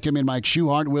 We welcome in Mike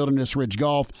Schuhart, Wilderness Ridge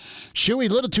Golf. Shuey,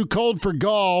 a little too cold for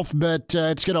golf, but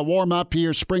it's going to warm up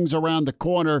here. Spring's around the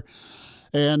corner.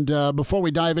 And before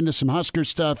we dive into some Husker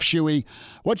stuff, Shuey,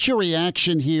 what's your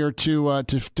reaction here to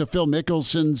Phil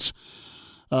Mickelson's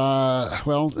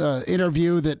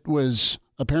interview that was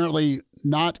apparently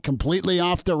not completely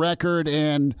off the record,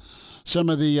 and some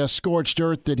of the scorched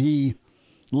earth that he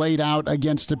laid out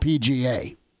against the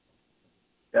PGA?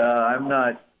 I'm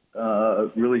not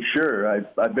really sure.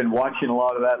 I've been watching a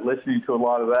lot of that, listening to a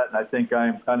lot of that, and I think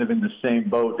I'm kind of in the same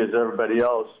boat as everybody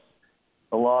else.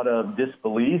 A lot of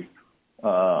disbelief,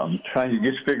 trying to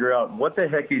just figure out what the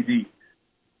heck is he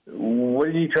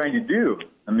trying to do?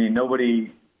 I mean, everybody's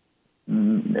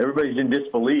in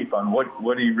disbelief on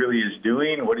what he really is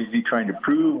doing. What is he trying to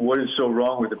prove? What is so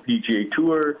wrong with the PGA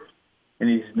Tour? And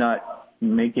he's not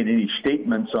making any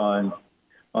statements on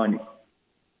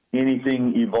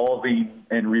anything evolving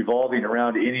and revolving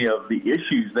around any of the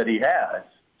issues that he has.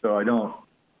 So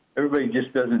everybody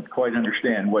just doesn't quite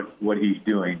understand what he's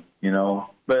doing, you know.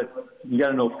 But you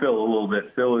got to know Phil a little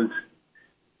bit. Phil is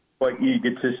quite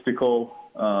egotistical,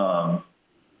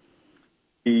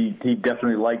 He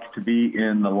definitely likes to be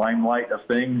in the limelight of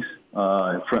things,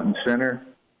 front and center.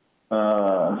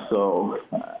 So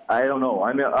I don't know.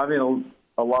 I'm in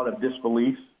a lot of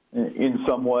disbelief in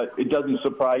somewhat. It doesn't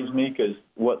surprise me because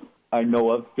what I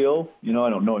know of Phil, I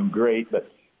don't know him great,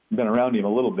 but I've been around him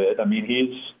a little bit. I mean,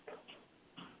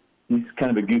 he's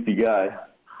kind of a goofy guy.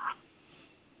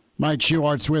 Mike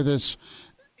Schuart's with us.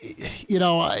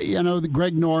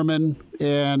 Greg Norman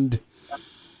and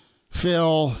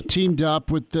Phil teamed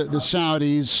up with the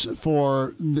Saudis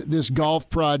for this golf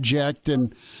project,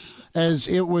 and as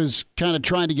it was kind of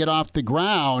trying to get off the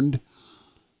ground,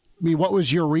 I mean, what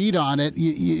was your read on it?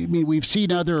 I mean, we've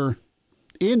seen other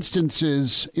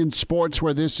instances in sports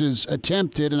where this is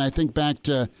attempted, and I think back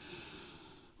to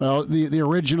the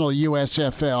original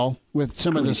USFL with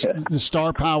some of the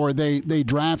star power they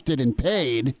drafted and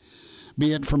paid,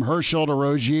 be it from Herschel to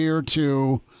Rozier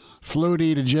to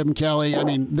Flutie to Jim Kelly. I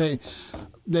mean, they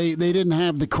didn't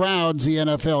have the crowds the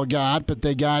NFL got, but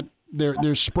they got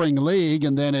their spring league,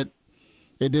 and then it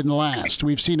didn't last.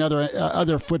 We've seen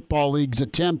other football leagues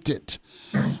attempt it,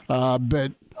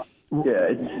 but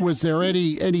was there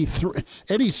any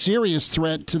serious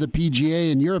threat to the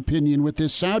PGA, in your opinion, with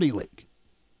this Saudi league?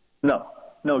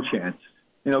 No chance.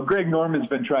 Greg Norman's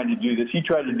been trying to do this. He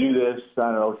tried to do this, 10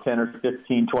 or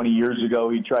 15, 20 years ago.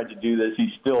 He tried to do this.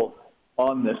 He's still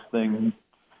on this thing,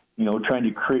 trying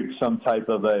to create some type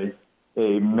of a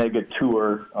mega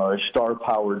tour or a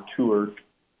star-powered tour.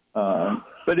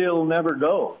 But it'll never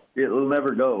go. It'll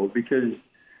never go because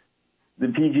the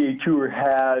PGA Tour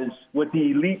has what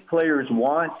the elite players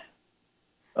want,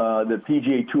 the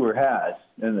PGA Tour has.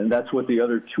 And that's what the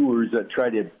other tours that try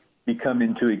to become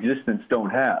into existence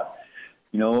don't have.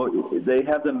 They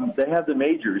have the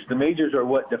majors. The majors are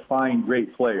what define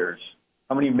great players.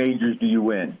 How many majors do you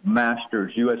win?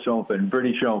 Masters, U.S. Open,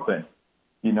 British Open.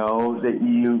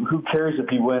 Who cares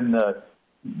if you win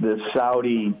the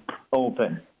Saudi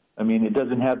Open? I mean, it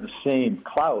doesn't have the same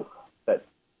clout that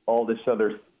all this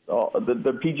other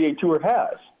the PGA Tour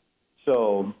has.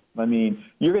 So, I mean,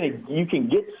 you can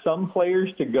get some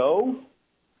players to go,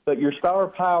 but your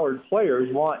star-powered players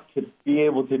want to be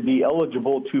able to be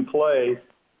eligible to play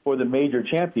for the major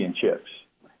championships.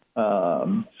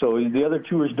 So the other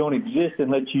tours don't exist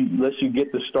unless you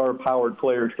get the star-powered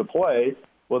players to play.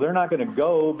 Well, they're not going to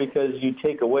go because you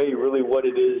take away really what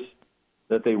it is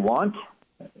that they want,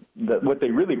 what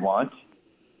they really want.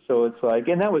 So it's like,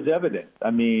 and that was evident.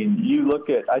 I mean, you look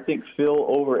at, I think Phil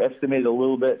overestimated a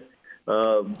little bit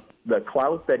the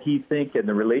clout that he think and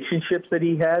the relationships that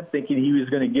he had, thinking he was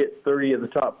going to get 30 of the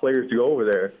top players to go over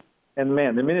there. And,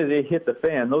 man, the minute they hit the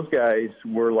fan, those guys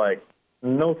were like,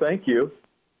 no, thank you.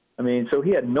 I mean, so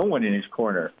he had no one in his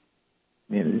corner.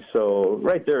 I mean, so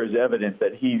right there is evident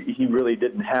that he really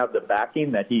didn't have the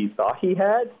backing that he thought he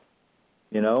had,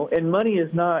 And money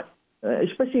is not,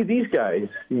 especially these guys,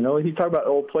 you talk about,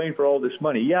 playing for all this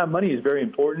money. Yeah, money is very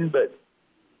important, but,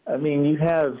 I mean, you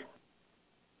have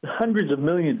hundreds of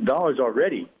millions of dollars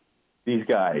already, these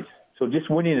guys. So just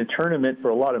winning a tournament for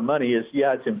a lot of money is,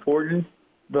 it's important,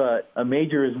 but a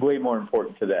major is way more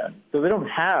important to them. So they don't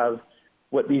have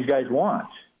what these guys want.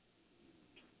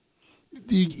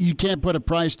 You can't put a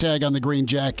price tag on the green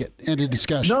jacket. End of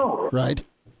discussion. No. Right?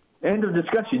 End of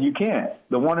discussion. You can't.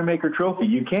 The Wanamaker Trophy,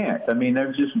 you can't. I mean,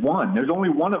 there's just one. There's only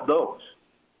one of those.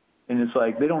 And it's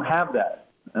like, they don't have that.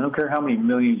 I don't care how many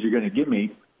millions you're going to give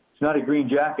me. It's not a green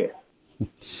jacket.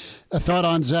 A thought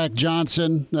on Zach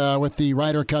Johnson with the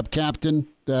Ryder Cup captain,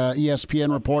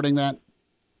 ESPN reporting that?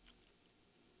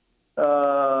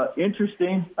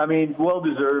 Interesting. I mean,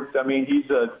 well-deserved. I mean,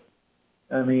 he's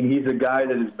a guy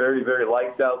that is very, very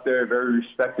liked out there, very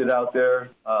respected out there,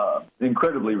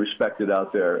 incredibly respected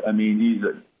out there. I mean,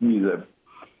 he's a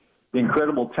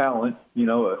incredible talent,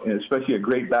 especially a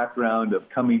great background of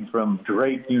coming from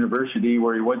Drake University,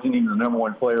 where he wasn't even the number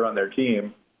one player on their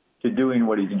team, to doing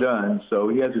what he's done. So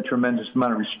he has a tremendous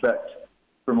amount of respect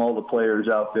from all the players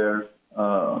out there.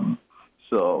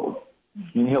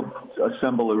 He'll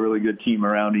assemble a really good team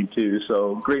around him too.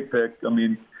 So great pick. I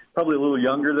mean, probably a little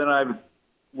younger than I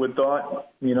would thought.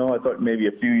 I thought maybe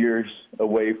a few years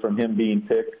away from him being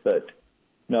picked, but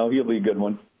no, he'll be a good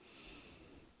one.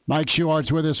 Mike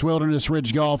Schuart's with us, Wilderness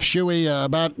Ridge Golf. Shuey,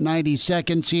 about 90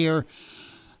 seconds here.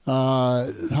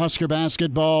 Husker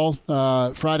basketball,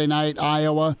 Friday night,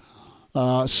 Iowa.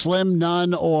 Slim,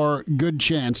 none, or good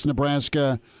chance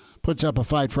Nebraska puts up a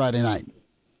fight Friday night?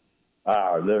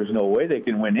 There's no way they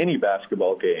can win any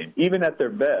basketball game. Even at their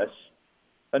best,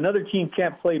 another team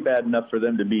can't play bad enough for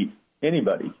them to beat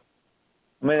anybody.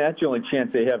 I mean, that's the only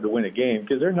chance they have to win a game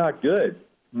because they're not good.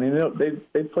 I mean,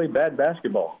 they play bad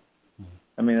basketball.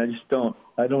 I mean,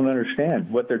 I don't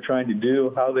understand what they're trying to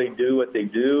do, how they do what they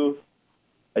do.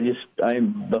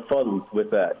 I'm befuddled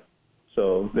with that.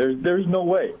 So there's no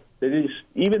way.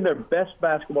 Even their best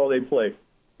basketball they play,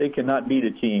 they cannot beat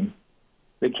a team.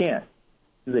 They can't.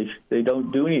 They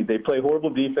don't do anything. They play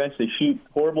horrible defense. They shoot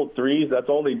horrible threes. That's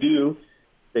all they do.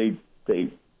 They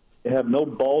have no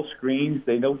ball screens.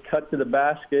 They don't cut to the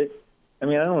basket. I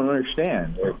mean, I don't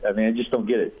understand. I mean, I just don't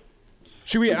get it.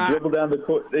 Should we dribble down the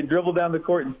court? They dribble down the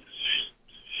court and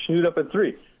shoot up a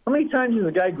three. How many times has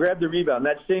the guy grabbed the rebound?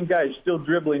 That same guy is still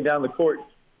dribbling down the court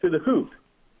to the hoop.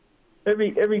 I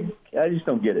just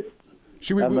don't get it.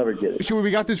 I'll never get it.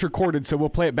 We got this recorded, so we'll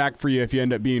play it back for you if you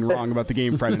end up being wrong about the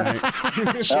game Friday night.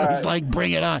 Shuey's like,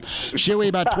 bring it on. Shuey,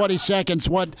 about 20 seconds.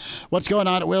 What's going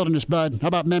on at Wilderness, bud? How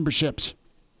about memberships?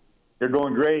 They're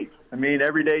going great. I mean,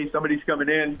 every day somebody's coming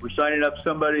in. We're signing up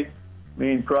somebody. I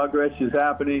mean, progress is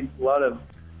happening. A lot of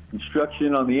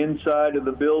construction on the inside of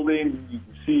the building. You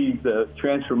can see the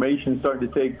transformation starting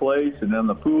to take place, and then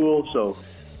the pool. So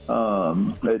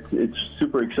it's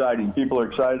super exciting. People are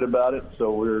excited about it.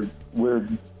 So we're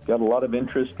got a lot of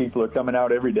interest. People are coming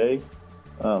out every day.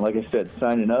 Like I said,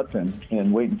 signing up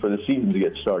and waiting for the season to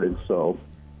get started. So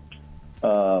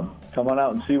come on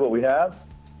out and see what we have.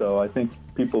 So I think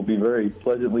people will be very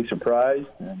pleasantly surprised,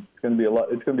 and it's going to be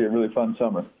It's going to be a really fun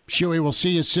summer. Shuey, we'll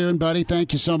see you soon, buddy.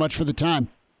 Thank you so much for the time.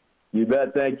 You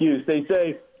bet. Thank you. Stay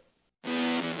safe.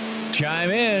 Chime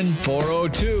in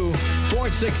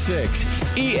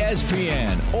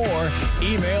 402-466-ESPN or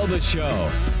email the show,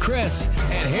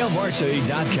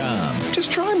 Chris@HailVarsity.com.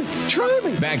 Just try me.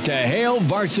 Back to Hail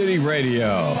Varsity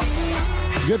Radio.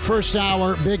 Good first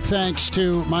hour. Big thanks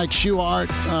to Mike Schuart.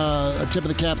 A tip of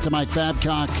the cap to Mike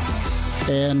Babcock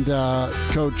and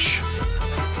Coach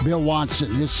Bill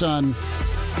Watson. His son,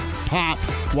 Pop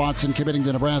Watson, committing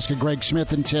to Nebraska. Greg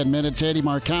Smith in 10 minutes. Eddie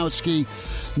Markowski.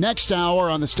 Next hour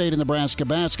on the State of Nebraska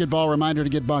basketball. Reminder to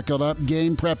get buckled up.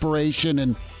 Game preparation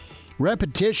and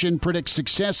repetition predicts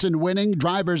success in winning.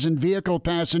 Drivers and vehicle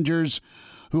passengers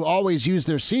who always use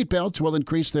their seatbelts will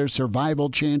increase their survival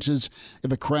chances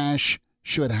if a crash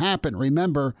should happen.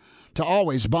 Remember to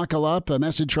always buckle up. A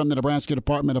message from the Nebraska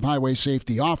Department of Highway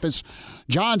Safety Office.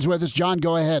 John's with us. John,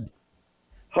 go ahead.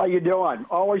 How you doing?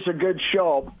 Always a good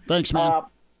show. Thanks, man.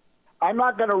 I'm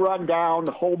not going to run down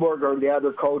Holberg or the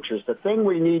other coaches. The thing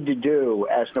we need to do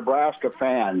as Nebraska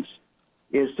fans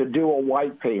is to do a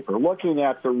white paper looking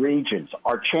at the regions,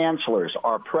 our chancellors,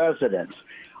 our presidents,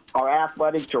 our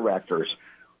athletic directors.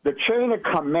 The chain of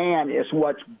command is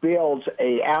what builds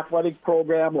a athletic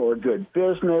program or a good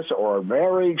business or a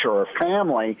marriage or a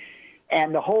family,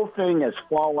 and the whole thing has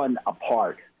fallen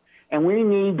apart. And we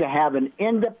need to have an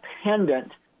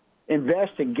independent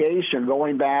investigation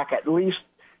going back at least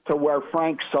to where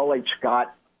Frank Solich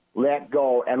got let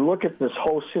go and look at this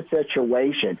whole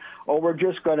situation, or we're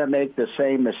just going to make the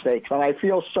same mistakes. And I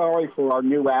feel sorry for our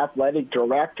new athletic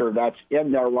director that's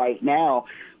in there right now,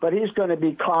 but he's going to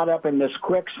be caught up in this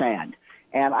quicksand.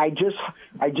 And I just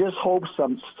hope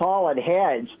some solid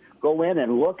heads go in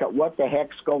and look at what the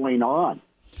heck's going on.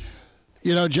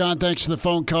 You know, John, thanks for the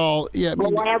phone call. Yeah,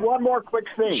 well, I have one more quick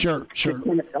thing. Sure.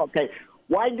 Okay.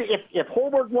 Why, if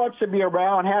Holberg wants to be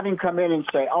around, have him come in and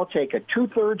say, "I'll take a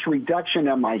 2/3 reduction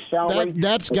in my salary."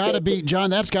 That's got to be, John.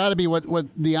 That's got to be what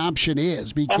the option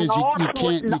is, because you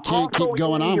can't keep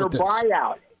going on with this.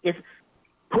 Buyout.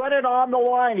 Put it on the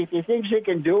line. If he thinks he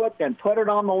can do it, then put it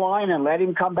on the line and let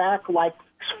him come back like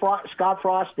Scott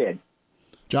Frost did.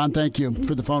 John, thank you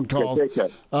for the phone call.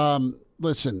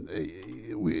 Listen,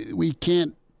 we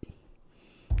can't.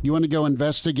 You want to go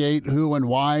investigate who and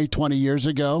why 20 years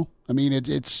ago? I mean,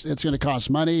 it's going to cost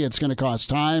money. It's going to cost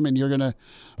time, and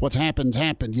what's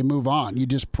happened. You move on. You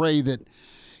just pray that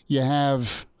you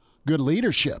have good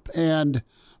leadership. And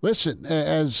listen,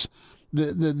 as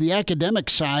the academic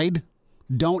side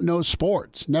don't know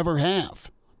sports, never have.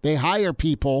 They hire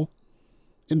people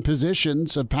in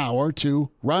positions of power to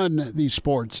run the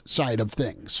sports side of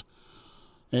things,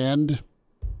 and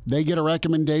they get a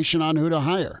recommendation on who to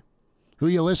hire. Who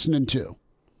you listening to?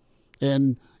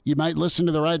 And you might listen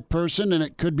to the right person, and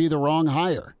it could be the wrong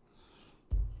hire.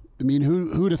 I mean,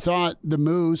 who'd have thought the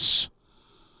Moose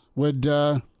would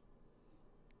have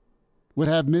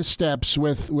missteps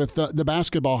with the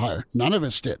basketball hire? None of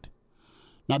us did.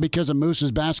 Not because of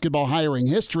Moose's basketball hiring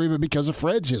history, but because of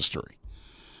Fred's history.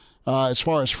 As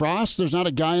far as Frost, there's not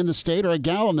a guy in the state or a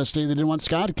gal in the state that didn't want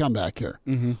Scott to come back here.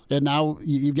 Mm-hmm. And now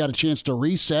you've got a chance to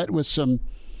reset with some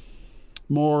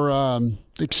more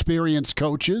experienced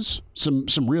coaches,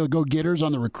 some real go-getters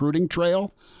on the recruiting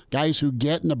trail, guys who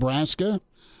get Nebraska.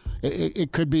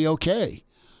 It could be okay.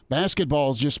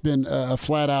 basketball's just been a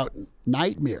flat-out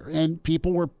nightmare, and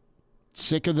people were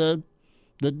sick of the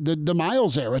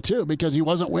Miles era, too, because he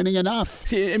wasn't winning enough.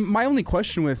 See, and my only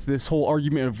question with this whole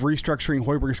argument of restructuring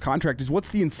Hoiberg's contract is what's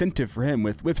the incentive for him?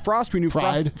 With Frost, we knew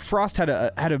Frost had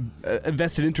a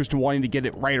vested interest in wanting to get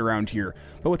it right around here.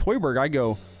 But with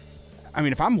Hoiberg,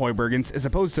 if I'm Hoiberg, as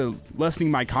opposed to lessening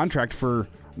my contract for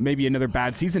maybe another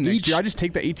bad season next year, I just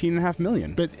take the $18.5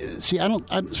 million. But see,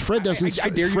 Fred doesn't. I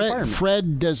dare you to fire me.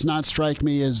 Fred does not strike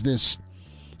me as this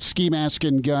ski mask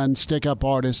and gun stick-up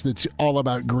artist that's all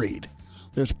about greed.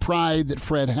 There's pride that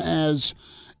Fred has,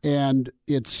 and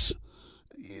this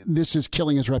is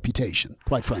killing his reputation,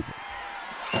 quite frankly.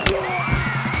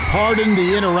 Pardon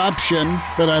the interruption,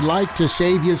 but I'd like to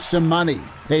save you some money.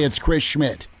 Hey, it's Chris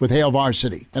Schmidt with Hail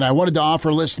Varsity, and I wanted to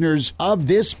offer listeners of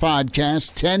this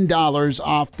podcast $10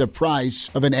 off the price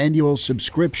of an annual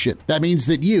subscription. That means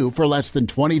that you, for less than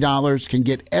 $20, can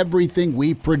get everything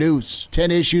we produce.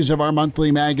 10 issues of our monthly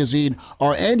magazine,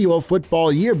 our annual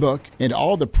football yearbook, and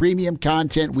all the premium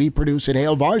content we produce at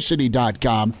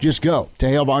HailVarsity.com. Just go to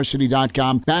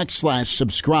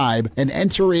HailVarsity.com/subscribe and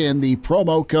enter in the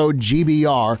promo code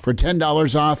GBR for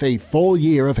 $10 off a full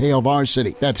year of Hail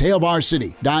Varsity. That's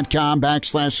HailVarsity.com/subscribe,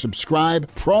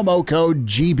 promo code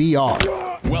GBR.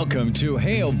 Welcome to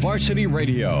Hail Varsity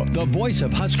Radio, the voice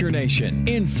of Husker Nation.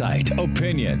 Insight,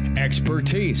 opinion,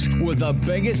 expertise, with the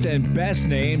biggest and best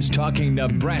names talking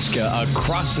Nebraska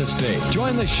across the state.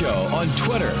 Join the show on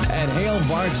Twitter at Hail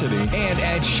Varsity and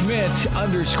at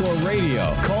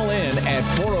Schmitz_radio. Call in at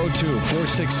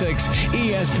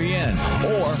 402-466-ESPN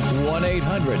or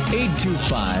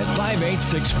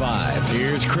 1-800-825-5865.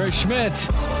 Here's Chris Schmitz.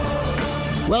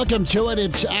 Welcome to it.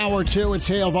 It's Hour 2. It's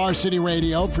Hail Varsity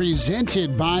Radio,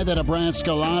 presented by the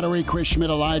Nebraska Lottery. Chris Schmidt,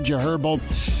 Elijah Herbal.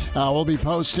 We'll be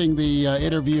posting the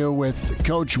interview with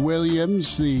Coach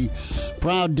Williams, the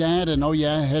proud dad and,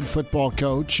 head football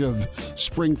coach of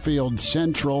Springfield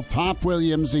Central. Pop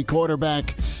Williams, the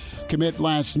quarterback commit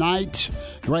last night.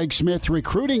 Greg Smith,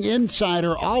 recruiting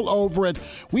insider, all over it.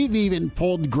 We've even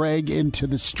pulled Greg into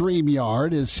the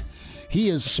StreamYard as he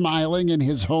is smiling in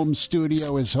his home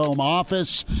studio, his home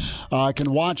office.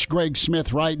 Can watch Greg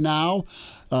Smith right now.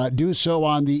 Do so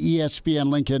on the ESPN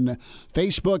Lincoln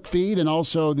Facebook feed and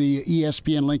also the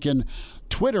ESPN Lincoln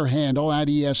Twitter handle at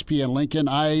ESPN Lincoln.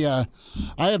 I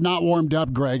have not warmed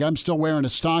up, Greg. I'm still wearing a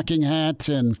stocking hat,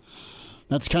 and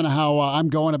that's kind of how I'm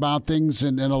going about things.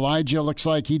 And Elijah looks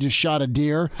like he just shot a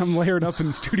deer. I'm layered up in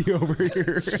the studio over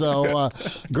here. So,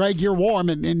 Greg, you're warm,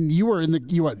 and you were in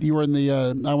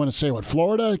the I want to say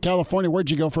Florida, California.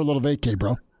 Where'd you go for a little vacay,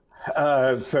 bro?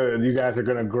 So you guys are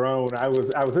gonna groan. I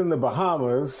was in the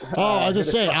Bahamas. I was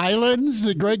just saying, islands.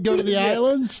 Did Greg go to the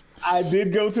islands? I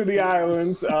did go to the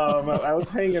islands. I was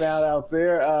hanging out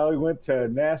there. We went to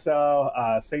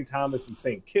Nassau, St. Thomas, and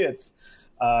St. Kitts.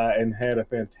 And had a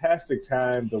fantastic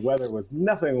time. The weather was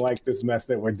nothing like this mess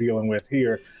that we're dealing with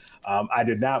here. I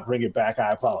did not bring it back. I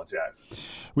apologize.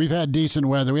 We've had decent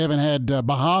weather. We haven't had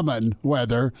Bahaman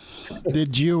weather.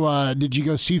 Did you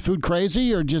go seafood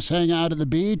crazy, or just hang out at the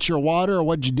beach or water, or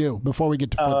what'd you do before we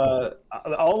get to football?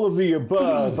 All of the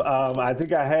above. I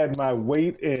think I had my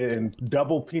weight in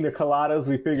double pina coladas.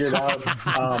 We figured out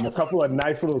a couple of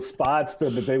nice little spots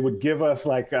that they would give us,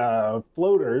 like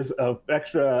floaters of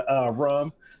extra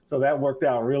rum. So that worked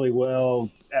out really well,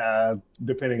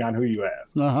 depending on who you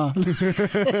ask.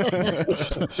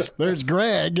 There's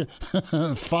Greg,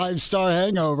 5-star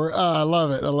hangover. I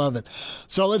love it. I love it.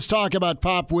 So let's talk about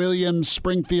Pop Williams,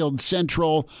 Springfield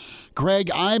Central. Greg,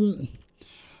 I'm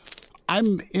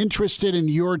interested in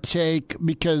your take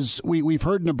because we've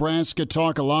heard Nebraska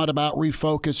talk a lot about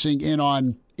refocusing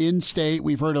in-state.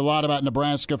 We've heard a lot about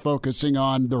Nebraska focusing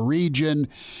on the region,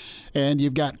 and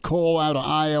you've got Cole out of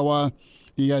Iowa.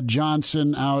 You got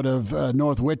Johnson out of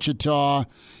North Wichita.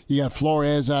 You got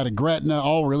Flores out of Gretna,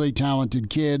 all really talented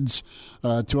kids.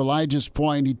 To Elijah's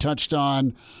point, he touched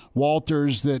on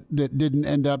Walters that didn't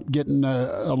end up getting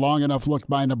a long enough look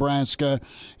by Nebraska,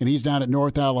 and he's down at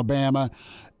North Alabama.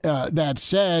 That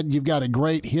said, you've got a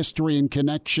great history and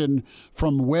connection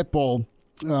from Whipple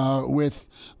with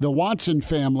the Watson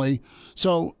family.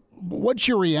 So what's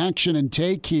your reaction and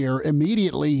take here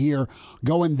immediately here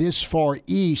going this far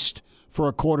east for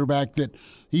a quarterback that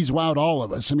he's wowed all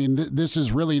of us? I mean, this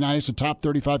is really nice, a top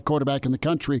 35 quarterback in the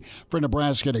country for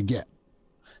Nebraska to get.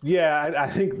 Yeah, I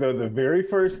think the very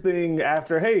first thing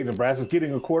after, hey, Nebraska's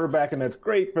getting a quarterback, and that's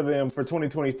great for them for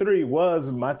 2023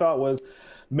 my thought was,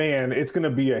 man, it's going to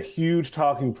be a huge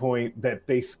talking point that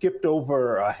they skipped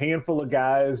over a handful of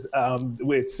guys,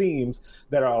 it seems,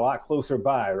 that are a lot closer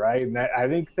by, right? And I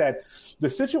think that the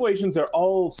situations are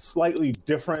all slightly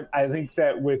different. I think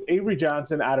that with Avery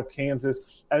Johnson out of Kansas,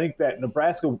 I think that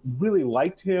Nebraska really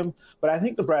liked him, but I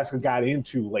think Nebraska got in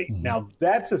too late. Mm-hmm. Now,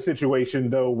 that's a situation,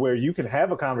 though, where you can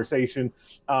have a conversation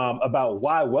about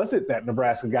why was it that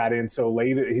Nebraska got in so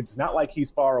late. It's not like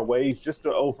he's far away. He's just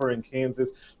over in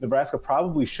Kansas. Nebraska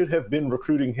probably should have been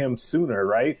recruiting him sooner,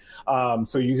 right?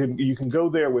 So you can go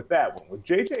there with that one. With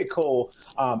J.J. Cole,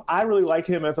 I really like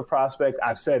him as a prospect.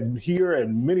 I've said here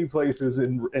and many places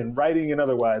in writing and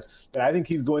otherwise that I think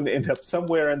he's going to end up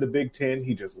somewhere in the Big Ten.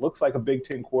 He just looks like a Big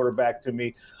Ten quarterback to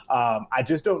me. I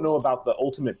just don't know about the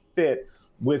ultimate fit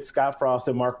with Scott Frost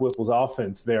and Mark Whipple's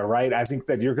offense there, right? I think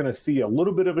that you're going to see a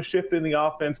little bit of a shift in the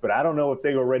offense, but I don't know if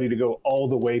they were ready to go all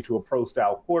the way to a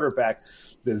pro-style quarterback.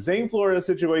 The Zane Flores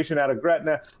situation out of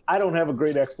Gretna, I don't have a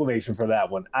great explanation for that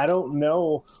one. I don't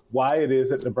know why it is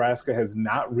that Nebraska has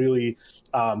not really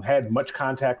had much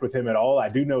contact with him at all. I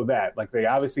do know that. Like, they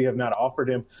obviously have not offered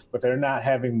him, but they're not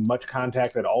having much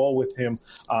contact at all with him.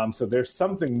 So there's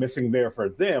something missing there for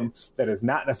them that is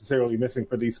not necessarily missing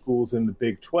for these schools in the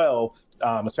Big 12.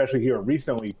 Especially here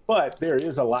recently, but there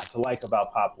is a lot to like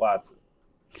about Pop Watson.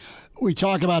 We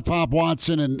talk about Pop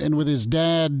Watson and with his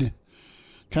dad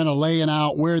kind of laying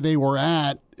out where they were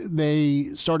at,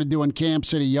 they started doing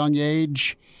camps at a young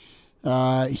age.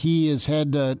 He has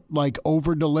had to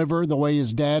over-deliver, the way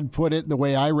his dad put it, the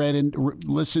way I read and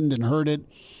listened and heard it,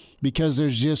 because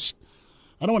there's just,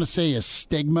 I don't want to say a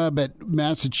stigma, but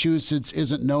Massachusetts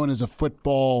isn't known as a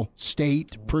football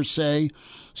state per se.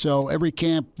 So every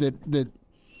camp that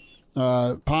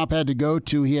Pop had to go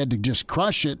to, he had to just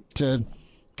crush it to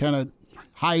kind of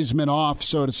Heisman off,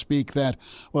 so to speak, that,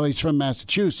 well, he's from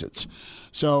Massachusetts.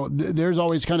 So there's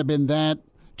always kind of been that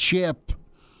chip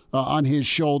on his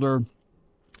shoulder,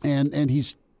 and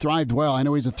he's thrived well. I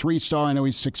know he's a 3-star. I know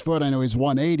he's 6 foot. I know he's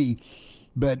 180.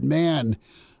 But, man,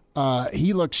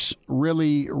 he looks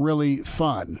really, really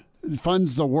fun.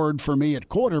 Fun's the word for me at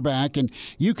quarterback, and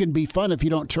you can be fun if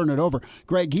you don't turn it over.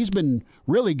 Greg, he's been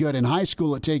really good in high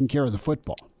school at taking care of the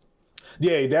football.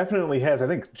 Yeah, he definitely has. I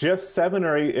think just 7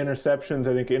 or 8 interceptions,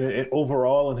 I think, in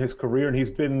overall in his career. And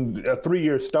he's been a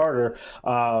 3-year starter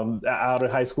out of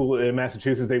high school in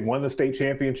Massachusetts. They won the state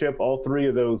championship all 3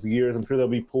 of those years. I'm sure they'll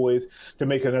be poised to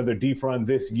make another deep run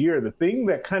this year. The thing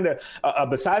that kind of,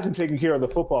 besides him taking care of the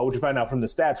football, which you find out from the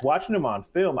stats, watching him on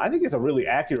film, I think it's a really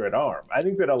accurate arm. I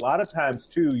think that a lot of times,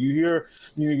 too, you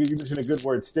mentioned a good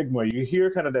word, stigma. You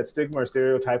hear kind of that stigma or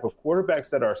stereotype of quarterbacks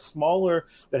that are smaller,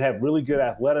 that have really good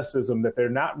athleticism, that they're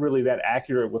not really that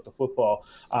accurate with the football.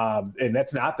 And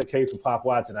that's not the case with Pop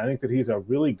Watson. I think that he's a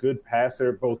really good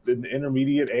passer, both in the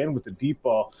intermediate and with the deep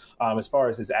ball, as far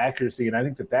as his accuracy. And I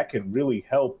think that can really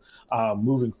help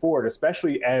moving forward,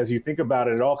 especially as you think about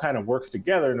it, it all kind of works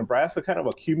together. Nebraska kind of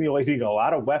accumulating a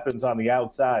lot of weapons on the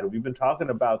outside. We've been talking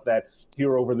about that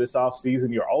here over this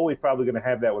offseason. You're always probably going to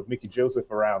have that with Mickey Joseph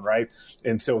around, right?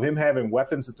 And so him having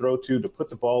weapons to throw to put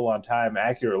the ball on time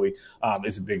accurately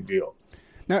is a big deal.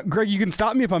 Now, Greg, you can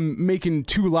stop me if I'm making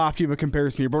too lofty of a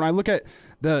comparison here, but when I look at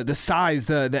the size,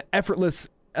 the effortless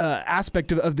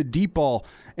aspect of the deep ball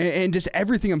and just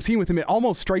everything I'm seeing with him, it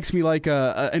almost strikes me like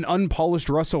an unpolished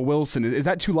Russell Wilson. Is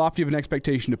that too lofty of an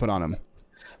expectation to put on him?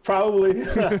 Probably.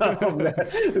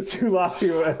 It's too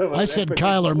lofty. I said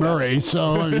Kyler Murray,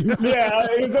 so. Yeah,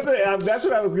 that's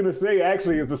what I was going to say,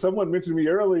 actually, is that someone mentioned me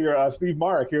earlier, Steve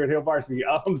Marek here at Hail Varsity,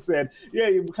 said, yeah,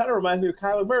 he kind of reminds me of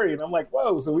Kyler Murray. And I'm like,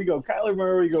 whoa, so we go Kyler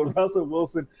Murray, we go Russell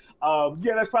Wilson.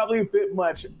 Yeah, that's probably a bit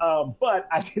much, but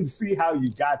I can see how you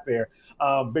got there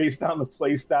based on the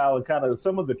play style and kind of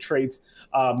some of the traits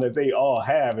that they all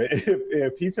have.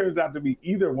 If he turns out to be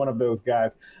either one of those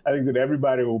guys, I think that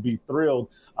everybody will be thrilled.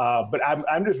 But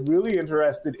I'm just really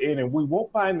interested in, and we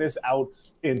won't find this out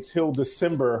until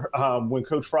December when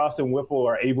Coach Frost and Whipple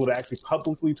are able to actually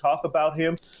publicly talk about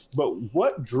him. But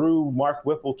what drew Mark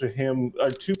Whipple to him,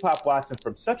 or to Pop Watson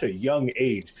from such a young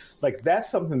age? Like, that's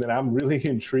something that I'm really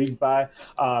intrigued by.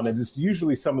 And it's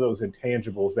usually some of those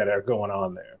intangibles that are going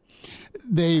on there.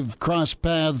 They've crossed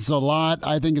paths a lot.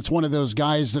 I think it's one of those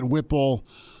guys that Whipple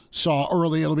saw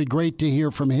early. It'll be great to hear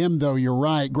from him, though. You're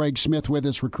right. Greg Smith with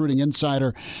us, recruiting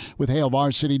insider with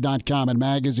HailVarsity.com and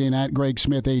magazine at Greg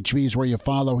Smith HV is where you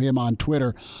follow him on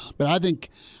Twitter. But I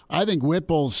think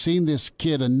Whipple's seen this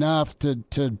kid enough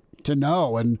to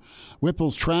know. And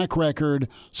Whipple's track record,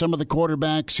 some of the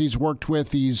quarterbacks he's worked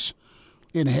with, he's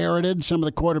inherited. Some of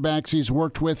the quarterbacks he's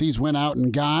worked with, he's went out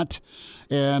and got.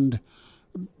 And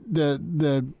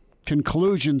the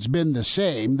conclusion's been the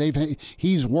same.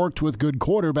 He's worked with good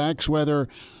quarterbacks, whether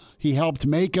he helped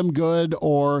make them good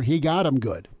or he got them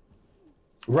good.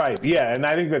 Right. Yeah. And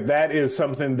I think that is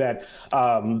something that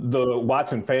the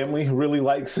Watson family really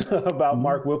likes about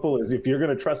Mark Whipple is if you're going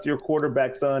to trust your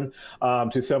quarterback son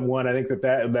to someone, I think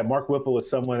that Mark Whipple is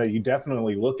someone that you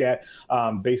definitely look at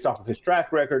based off of his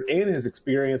track record and his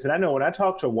experience. And I know when I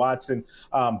talked to Watson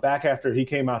back after he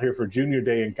came out here for Junior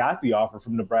Day and got the offer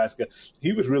from Nebraska,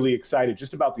 he was really excited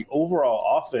just about the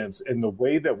overall offense and the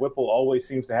way that Whipple always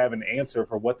seems to have an answer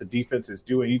for what the defense is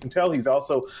doing. You can tell he's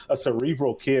also a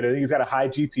cerebral kid. I think he's got a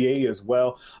high GPA as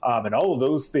well. And all of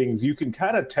those things, you can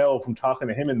kind of tell from talking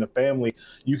to him and the family,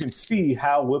 you can see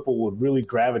how Whipple would really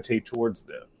gravitate towards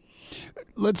them.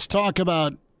 Let's talk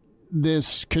about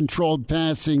this controlled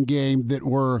passing game that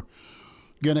we're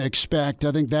going to expect.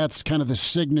 I think that's kind of the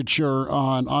signature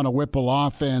on a Whipple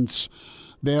offense.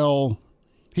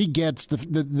 He gets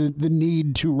the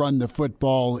need to run the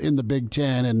football in the Big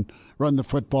Ten and run the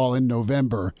football in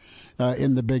November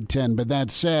in the Big Ten. But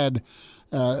that said,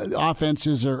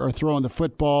 offenses are throwing the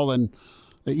football, and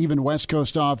even West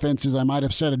Coast offenses, I might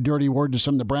have said a dirty word to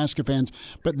some Nebraska fans,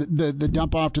 but the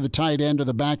dump off to the tight end or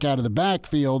the back out of the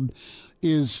backfield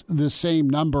is the same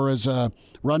number as a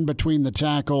run between the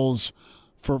tackles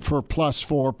for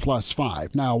 +4,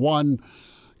 +5. Now, one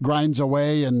grinds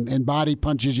away and body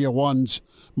punches you, one's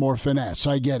more finesse.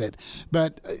 I get it.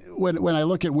 But when I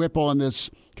look at Whipple and this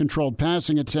controlled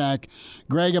passing attack,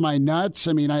 Greg, am I nuts?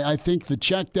 I mean, I think the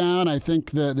check down, I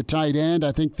think the tight end,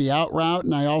 I think the out route,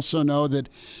 and I also know that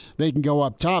they can go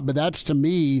up top. But that's, to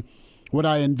me, what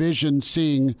I envision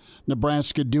seeing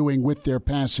Nebraska doing with their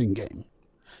passing game.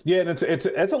 Yeah, and it's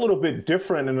a little bit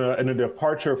different in a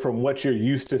departure from what you're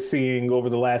used to seeing over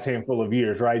the last handful of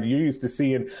years, right? You're used to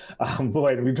seeing,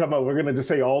 we're going to just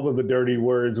say all of the dirty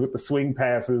words with the swing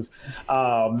passes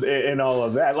and all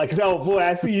of that. Like, oh boy,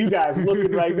 I see you guys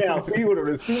looking right now. See what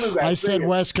as soon as I said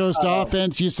West Coast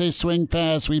offense, you say swing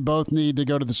pass. We both need to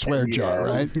go to the swear jar,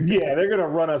 right? Yeah, they're going to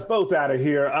run us both out of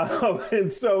here,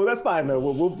 and so that's fine though.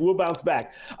 We'll bounce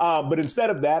back. But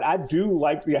instead of that, I do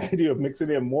like the idea of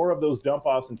mixing in more of those dump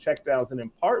offs and checkdowns, and in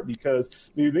part because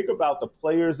when you think about the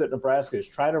players that Nebraska is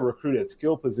trying to recruit at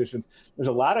skill positions, there's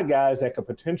a lot of guys that could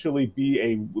potentially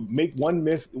make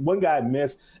one guy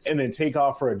miss and then take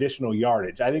off for additional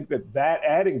yardage. I think that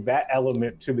adding that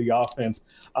element to the offense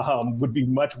would be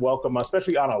much welcome,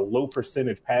 especially on a low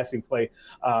percentage passing play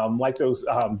like those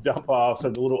dump offs or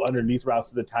the little underneath routes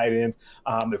to the tight ends.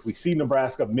 If we see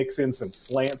Nebraska mix in some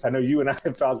slants, I know you and I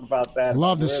have talked about that.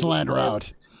 Love the slant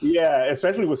route. Yeah,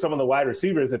 especially with some of the wide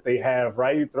receivers that they have,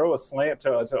 right? You throw a slant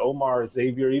to Omar or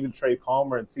Xavier, even Trey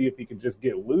Palmer, and see if he can just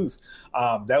get loose.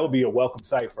 That would be a welcome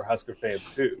sight for Husker fans,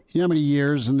 too. You know how many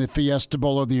years in the Fiesta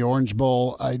Bowl or the Orange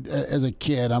Bowl, as a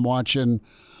kid, I'm watching,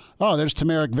 there's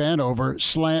Tamarick Vanover,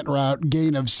 slant route,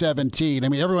 gain of 17. I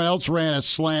mean, everyone else ran a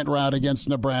slant route against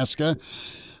Nebraska.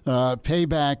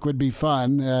 Payback would be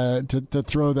fun to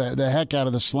throw the heck out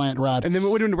of the slant route. And then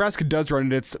when Nebraska does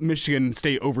run it, it's Michigan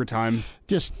State overtime.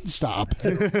 Just stop.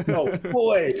 Oh,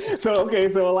 boy. So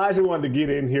Elijah wanted to get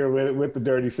in here with the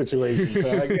dirty situation.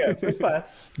 So I guess that's fine.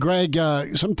 Greg,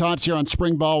 some thoughts here on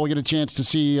spring ball. We'll get a chance to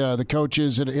see the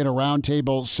coaches in a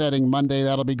roundtable setting Monday.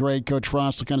 That'll be great. Coach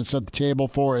Frost will kind of set the table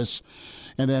for us.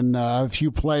 And then a few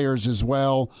players as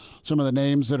well. Some of the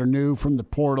names that are new from the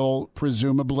portal,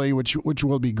 presumably, which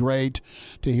will be great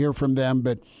to hear from them.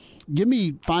 But give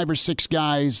me 5 or 6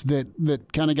 guys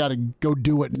that kind of got to go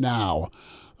do it now.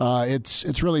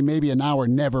 It's really maybe a now or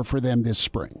never for them this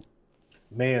spring.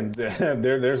 Man,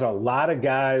 there's a lot of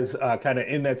guys kind of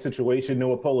in that situation.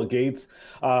 Noah Pola-Gates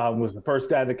was the first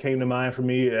guy that came to mind for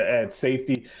me at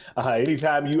safety.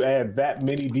 Anytime you add that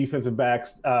many defensive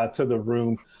backs to the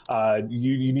room,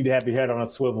 you need to have your head on a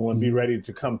swivel and be ready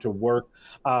to come to work.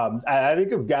 I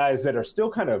think of guys that are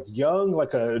still kind of young,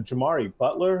 like a Jamari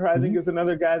Butler, I think is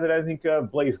another guy that I think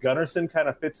Blaise Gunnerson kind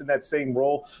of fits in that same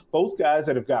role. Both guys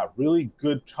that have got really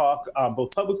good talk,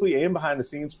 both publicly and behind the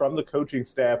scenes from the coaching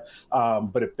staff.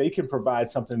 But if they can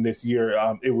provide something this year,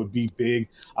 it would be big.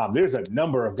 There's a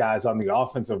number of guys on the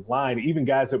offensive line, even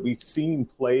guys that we've seen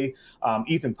play.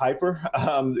 Ethan Piper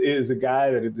is a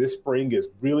guy that this spring is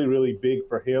really, really big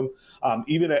for him.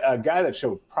 Even a guy that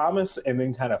showed promise and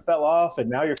then kind of fell off, and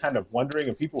now you're kind of wondering,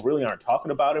 and people really aren't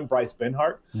talking about him, Bryce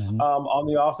Benhart on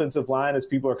the offensive line, as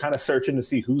people are kind of searching to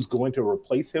see who's going to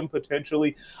replace him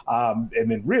potentially. And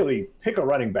then really pick a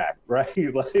running back,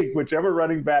 right? Like whichever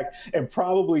running back, and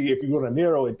probably if you want to to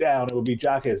narrow it down, it would be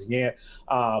Jacques Yant,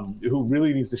 who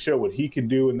really needs to show what he can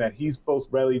do and that he's both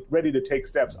ready to take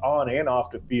steps on and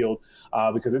off the field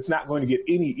because it's not going to get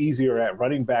any easier at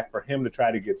running back for him to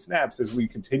try to get snaps as we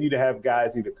continue to have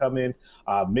guys either come in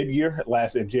mid-year,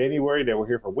 last in January. They were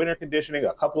here for winter conditioning,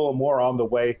 a couple of more on the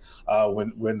way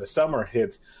when the summer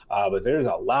hits. But there's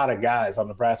a lot of guys on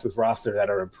Nebraska's roster that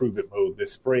are in prove-it mode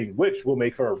this spring, which will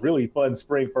make for a really fun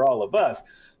spring for all of us.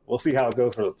 We'll see how it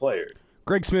goes for the players.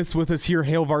 Greg Smith's with us here,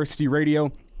 Hail Varsity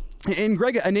Radio. And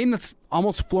Greg, a name that's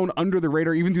almost flown under the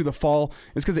radar even through the fall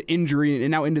is because of injury and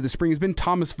now into the spring has been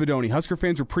Thomas Fidone. Husker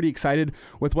fans were pretty excited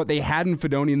with what they had in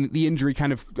Fidone, and the injury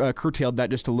kind of curtailed that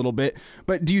just a little bit.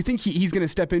 But do you think he's going to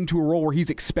step into a role where he's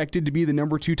expected to be the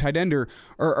number 2 tight end,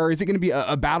 or is it going to be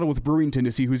a battle with Brewington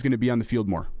to see who's going to be on the field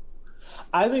more?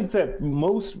 I think that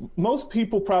most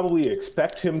people probably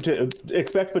expect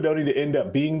Fidone to end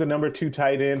up being the number 2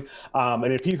 tight end.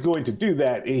 And if he's going to do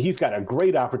that, he's got a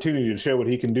great opportunity to show what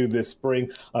he can do this spring.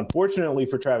 Unfortunately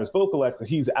for Travis Vokolek,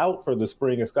 he's out for the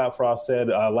spring, as Scott Frost said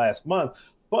last month.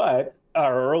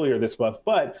 Or earlier this month,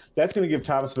 but that's going to give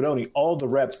Thomas Fidone all the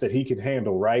reps that he can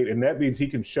handle, right? And that means he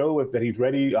can show that he's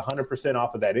ready 100%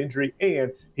 off of that injury,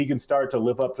 and he can start to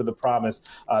live up to the promise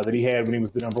that he had when he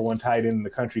was the number 1 tight end in the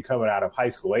country coming out of high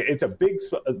school. It's a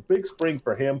big spring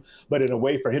for him, but in a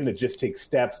way for him to just take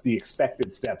steps, the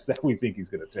expected steps that we think he's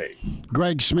going to take.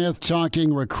 Greg Smith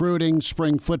talking recruiting,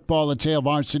 spring football at Hail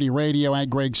Varsity Radio, at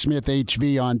Greg Smith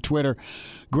HV on Twitter.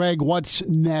 Greg, what's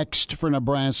next for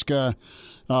Nebraska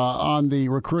on the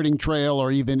recruiting trail or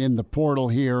even in the portal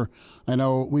here? I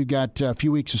know we've got a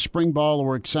few weeks of spring ball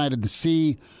we're excited to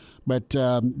see, but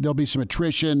there'll be some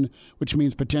attrition, which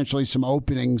means potentially some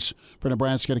openings for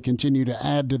Nebraska to continue to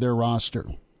add to their roster.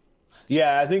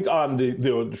 Yeah, I think on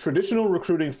the traditional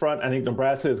recruiting front, I think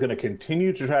Nebraska is going to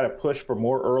continue to try to push for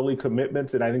more early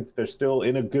commitments, and I think they're still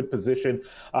in a good position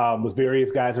with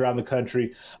various guys around the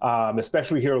country,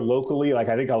 especially here locally. Like,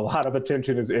 I think a lot of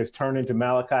attention is turning to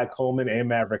Malachi Coleman and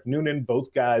Maverick Noonan,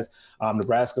 both guys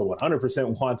Nebraska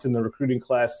 100% wants in the recruiting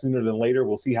class sooner than later.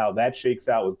 We'll see how that shakes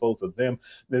out with both of them.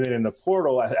 And then in the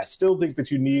portal, I still think that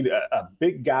you need a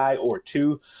big guy or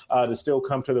two to still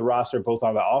come to the roster, both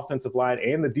on the offensive line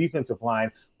and the defensive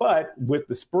line. But with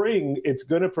the spring, it's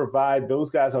going to provide those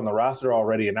guys on the roster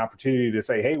already an opportunity to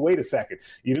say, hey, wait a second,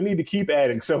 you don't need to keep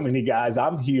adding so many guys.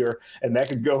 I'm here, and that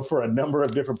could go for a number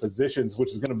of different positions, which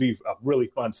is going to be a really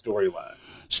fun storyline.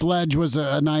 Sledge was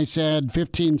a nice ad.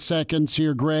 15 seconds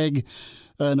here, Greg.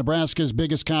 Nebraska's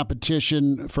biggest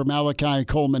competition for Malachi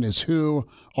Coleman is who?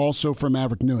 Also for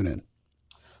Maverick Noonan.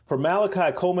 For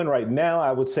Malachi Coleman right now,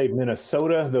 I would say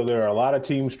Minnesota, though there are a lot of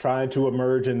teams trying to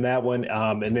emerge in that one.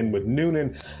 And then with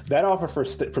Noonan, that offer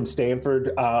from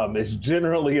Stanford is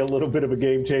generally a little bit of a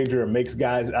game changer and makes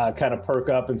guys kind of perk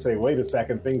up and say, wait a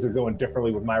second, things are going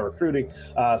differently with my recruiting.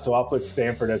 So I'll put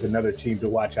Stanford as another team to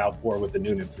watch out for with the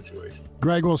Noonan situation.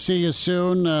 Greg, we'll see you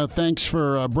soon. Thanks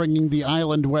for bringing the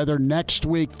island weather next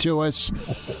week to us.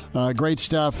 Great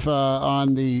stuff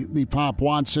on the Pop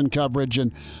Watson coverage,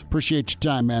 and appreciate your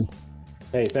time, man.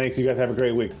 Hey, thanks. You guys have a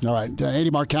great week. All right.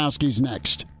 Andy Markowski's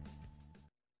next.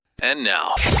 And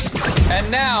now,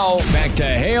 back to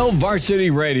Hail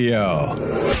Varsity Radio.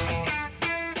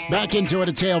 Back into it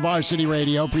at Hail Varsity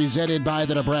Radio, presented by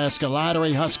the Nebraska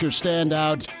Lottery. Husker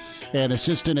standout and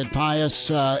assistant at Pius,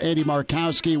 Andy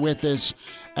Markowski with us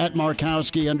at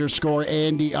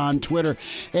Markowski_Andy on Twitter.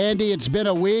 Andy, it's been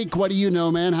a week. What do you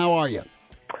know, man? How are you?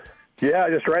 Yeah,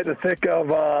 just right in the thick of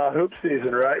hoop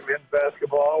season, right? Men's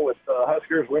basketball with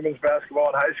Huskers, women's basketball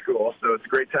in high school. So it's a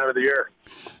great time of the year.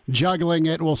 Juggling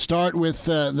it. We'll start with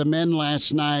the men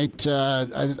last night.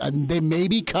 They may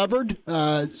be covered,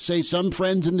 say some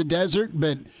friends in the desert,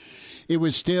 but it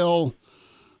was still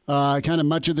kind of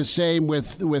much of the same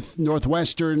with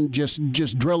Northwestern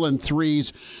just drilling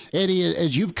threes. Eddie,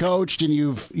 as you've coached and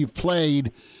you've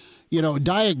played,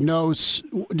 diagnose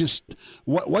just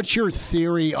what's your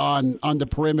theory on the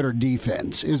perimeter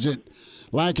defense? Is it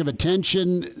lack of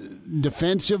attention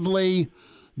defensively,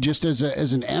 just as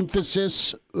an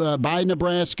emphasis by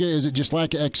Nebraska? Is it just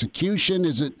lack of execution?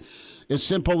 Is it as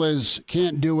simple as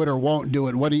can't do it or won't do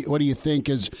it? What do you think?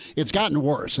 It's gotten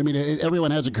worse? I mean,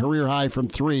 everyone has a career high from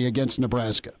 3 against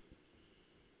Nebraska.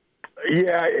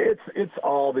 Yeah, it's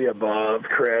all the above,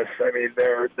 Chris. I mean,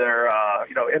 their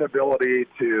inability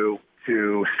to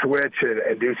switch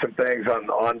and do some things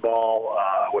on ball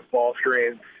with ball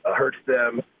screens hurts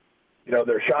them.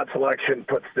 Their shot selection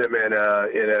puts them in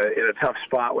a tough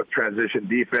spot with transition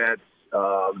defense.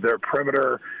 Their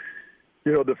perimeter,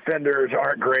 defenders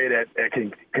aren't great at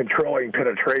controlling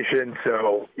penetration,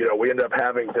 so we end up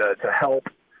having to help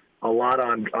a lot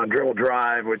on dribble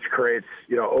drive, which creates,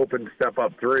 open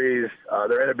step-up threes.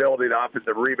 Their inability to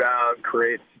offensive rebound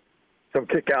creates some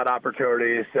kick-out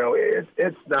opportunities. So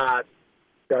it's not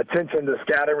attention to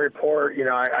scouting report.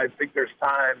 I think there's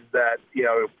times that,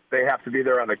 they have to be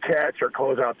there on the catch or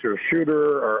close out to a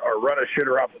shooter or run a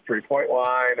shooter off the three-point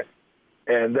line.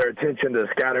 And their attention to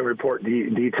scouting report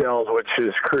details, which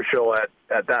is crucial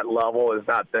at that level, is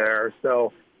not there.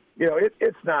 So,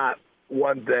 it's not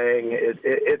one thing.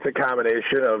 It's a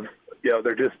combination of,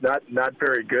 they're just not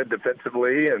very good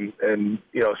defensively and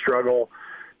struggle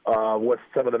with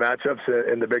some of the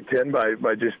matchups in the Big Ten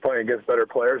by just playing against better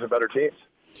players and better teams.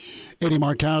 Eddie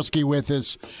Markowski with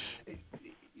us.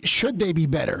 Should they be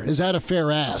better? Is that a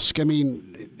fair ask? I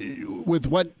mean, with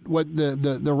what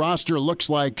the roster looks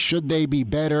like, should they be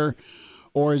better,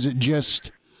 or is it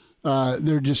just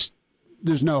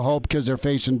there's no hope because they're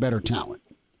facing better talent?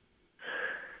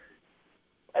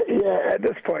 Yeah, at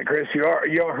this point, Chris, you are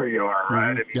who you are,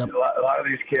 right? Mm-hmm. I mean, a lot of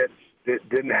these kids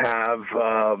didn't have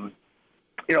a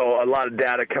lot of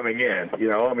data coming in.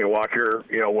 Walker,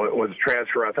 was a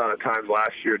transfer. I thought at times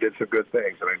last year did some good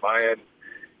things. I mean, Mayan,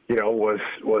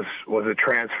 was a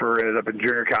transfer, ended up in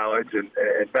junior college and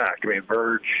back. I mean,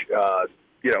 Verge,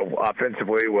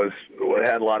 offensively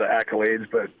had a lot of accolades,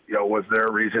 but was there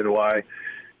a reason why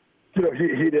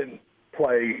he didn't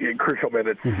play in crucial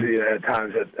minutes at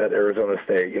times at Arizona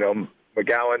State?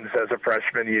 McGowan's as a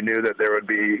freshman, you knew that there would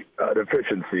be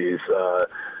deficiencies.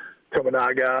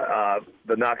 Tominaga,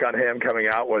 the knock on him coming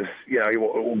out was, he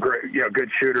was great, good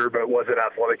shooter, but wasn't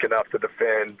athletic enough to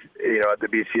defend, at the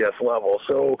BCS level.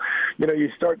 So, you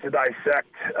start to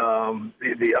dissect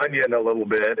the onion a little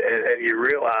bit, and you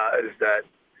realize that,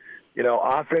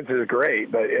 offense is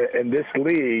great, but in this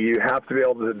league, you have to be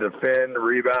able to defend,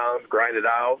 rebound, grind it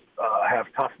out, have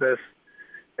toughness.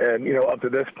 And, up to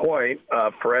this point,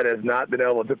 Fred has not been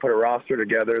able to put a roster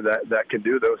together that can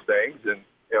do those things, and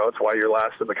it's why you're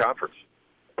last in the conference.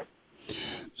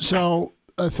 So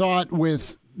a thought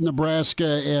with Nebraska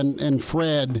and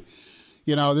Fred,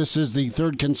 this is the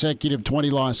third consecutive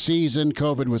 20-loss season.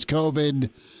 COVID was COVID.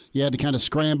 You had to kind of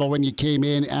scramble when you came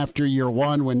in after year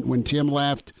one when Tim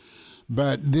left.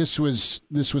 But this was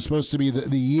supposed to be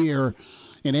the year.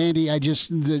 And Andy,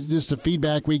 the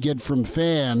feedback we get from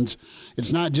fans,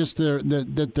 it's not just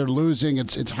that they're losing,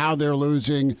 it's how they're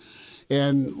losing.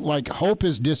 And hope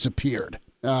has disappeared.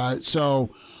 So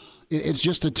it's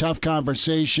just a tough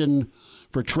conversation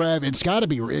for Trev. It's got to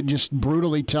be just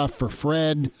brutally tough for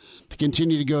Fred to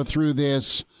continue to go through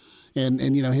this, and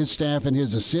his staff and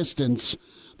his assistants.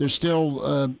 There's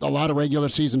still a lot of regular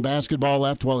season basketball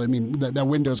left. Well, I mean that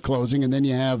window's closing, and then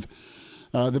you have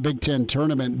the Big Ten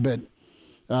tournament. But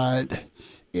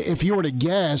if you were to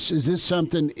guess, is this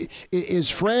something? Is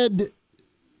Fred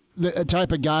a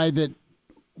type of guy that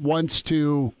wants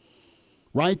to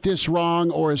right this wrong,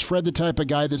 or is Fred the type of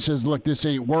guy that says, look, this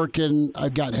ain't working,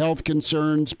 I've got health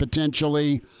concerns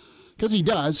potentially? Because he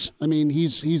does. I mean,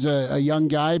 he's a young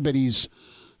guy, but he's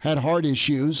had heart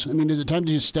issues. I mean, is it time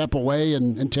to just step away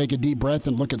and take a deep breath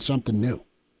and look at something new?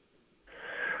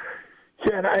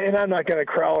 Yeah, and I'm not going to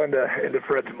crawl into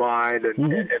Fred's mind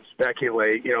and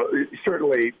speculate.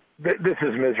 Certainly this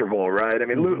is miserable, right? I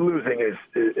mean, losing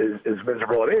is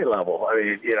miserable at any level. I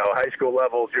mean, high school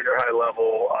level, junior high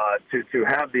level, to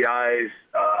have the eyes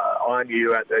on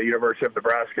you at the University of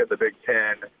Nebraska, the Big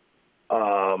Ten,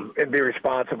 and be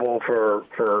responsible for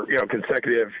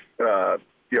consecutive,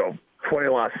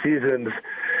 20-loss seasons.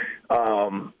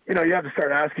 You have to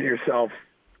start asking yourself,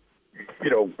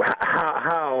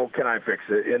 how can I fix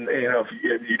it? And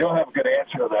if you don't have a good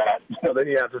answer to that, then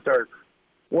you have to start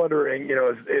wondering,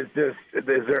 is there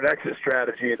an exit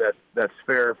strategy that's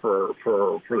fair for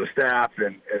the staff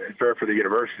and fair for the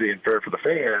university and fair for the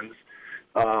fans?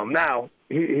 Now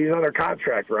he's under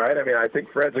contract, right? I mean, I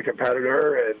think Fred's a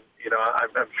competitor, and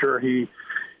I'm sure he,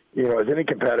 as any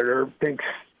competitor, thinks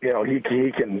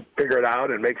he can figure it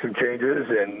out and make some changes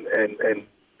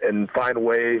and find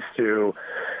ways to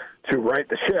right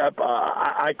the ship.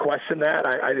 I question that.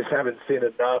 I just haven't seen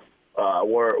enough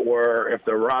where if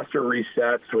the roster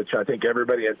resets, which I think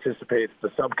everybody anticipates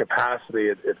to some capacity,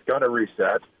 it's going to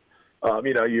reset.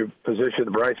 You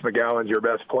position Bryce McGowan, your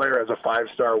best player, as a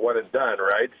 5-star one and done,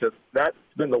 right? So that's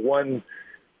been the one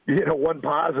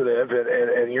positive,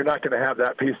 and you're not going to have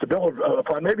that piece to build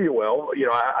upon. Maybe you will.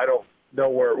 I don't know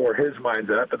where his mind's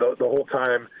at, but the whole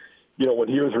time, when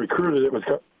he was recruited, it was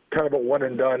kind of a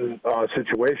one-and-done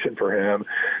situation for him.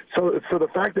 So the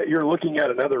fact that you're looking at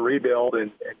another rebuild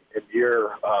in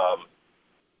year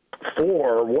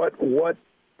 4, what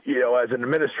as an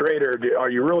administrator, are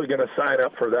you really going to sign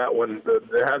up for that when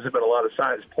there hasn't been a lot of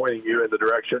signs pointing you in the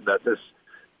direction that this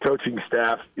coaching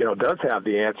staff, does have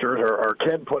the answers or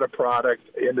can put a product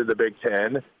into the Big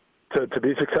Ten to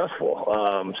be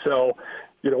successful? So,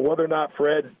 whether or not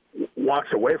Fred walks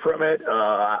away from it,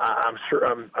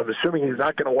 I'm assuming he's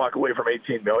not going to walk away from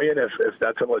 $18 million. If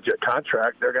that's a legit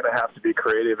contract, they're going to have to be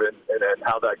creative in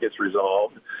how that gets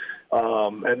resolved.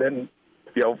 And then,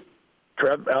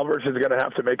 Trev Alberts is going to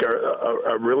have to make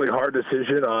a really hard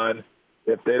decision on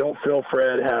if they don't feel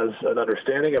Fred has an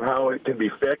understanding of how it can be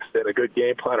fixed and a good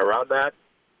game plan around that.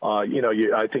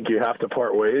 I think you have to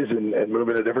part ways and move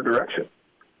in a different direction.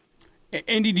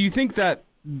 Andy, do you think that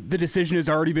the decision has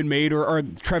already been made, or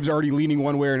Trev's already leaning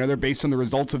one way or another based on the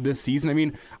results of this season? I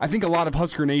mean, I think a lot of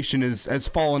Husker Nation has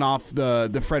fallen off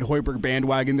the Fred Hoiberg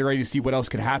bandwagon. They're ready to see what else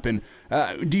could happen.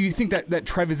 Do you think that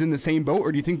Trev is in the same boat,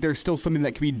 or do you think there's still something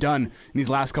that can be done in these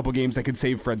last couple games that could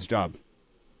save Fred's job?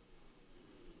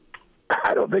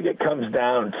 I don't think it comes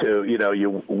down to,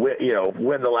 you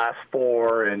win the last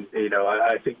four, and,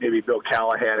 I think maybe Bill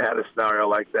Callahan had a scenario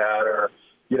like that, or,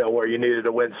 where you needed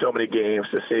to win so many games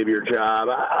to save your job.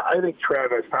 I think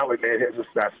Trev has probably made his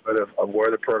assessment of where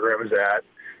the program is at.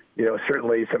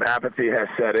 Certainly some apathy has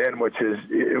set in, which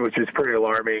is pretty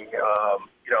alarming,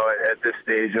 at this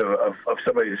stage of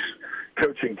somebody's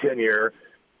coaching tenure.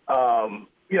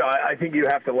 I think you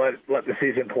have to let the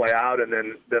season play out and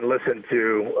then listen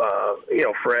to,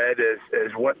 Fred as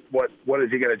what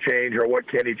is he going to change, or what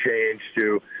can he change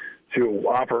to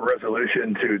offer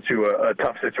resolution to a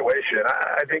tough situation.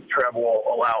 I think Trev will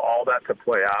allow all that to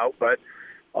play out. But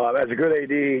as a good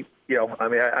AD,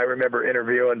 I remember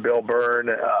interviewing Bill Byrne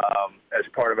as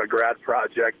part of a grad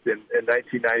project in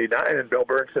 1999, and Bill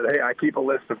Byrne said, "Hey, I keep a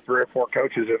list of 3 or 4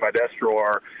 coaches in my desk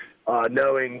drawer,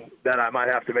 knowing that I might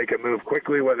have to make a move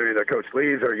quickly, whether the coach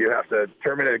leaves or you have to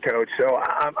terminate a coach." So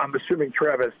I'm assuming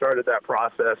Trev has started that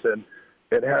process and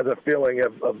has a feeling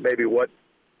of maybe what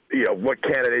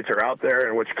candidates are out there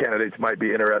and which candidates might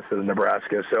be interested in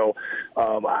Nebraska. So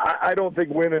I don't think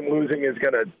winning and losing is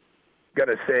going to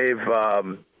save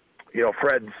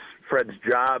Fred's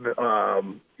job.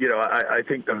 I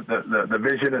think the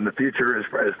vision in the future is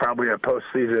probably a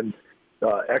postseason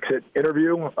exit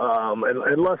interview,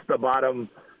 unless the bottom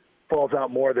falls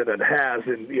out more than it has,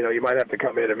 and you might have to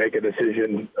come in and make a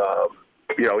decision.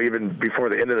 Even before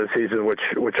the end of the season, which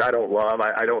I don't love.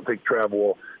 I don't think Trev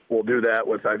will do that.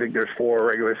 I think there's 4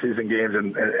 regular season games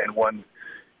and 1,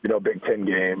 Big Ten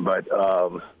game. But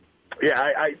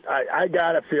I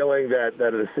got a feeling that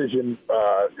a decision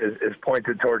is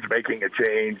pointed towards making a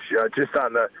change. Just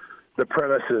on the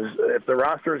premises, if the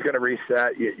roster is going to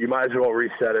reset, you might as well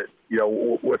reset it.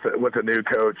 With a new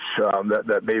coach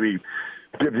that maybe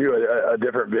gives you a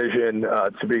different vision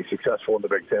to be successful in the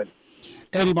Big Ten.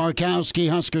 Eddie Markowski,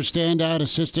 Husker standout,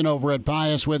 assistant over at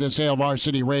Pius with us, Hail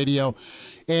Varsity Radio.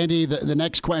 Andy, the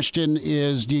next question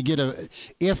is, do you get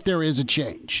if there is a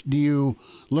change, do you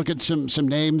look at some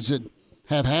names that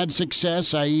have had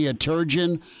success, i.e. a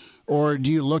Turgeon, or do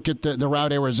you look at the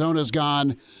route Arizona's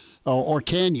gone, or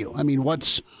can you? I mean,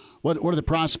 what are the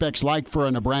prospects like for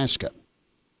a Nebraska?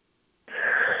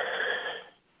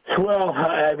 Well,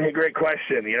 great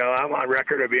question. I'm on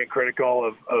record of being critical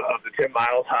of the Tim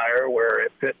Miles hire, where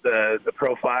it fit the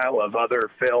profile of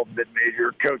other failed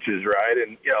mid-major coaches, right?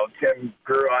 And, Tim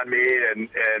grew on me and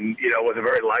was a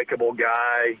very likable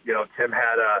guy. Tim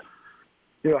had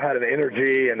an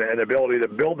energy and an ability to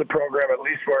build the program at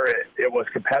least where it was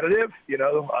competitive.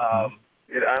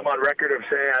 I'm on record of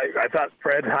saying I thought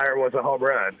Fred's hire was a home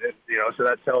run. So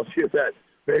that tells you that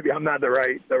maybe I'm not the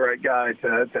right guy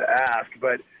to ask,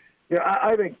 but.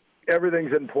 I think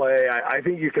everything's in play. I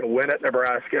think you can win at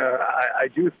Nebraska. I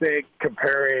do think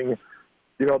comparing,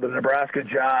 the Nebraska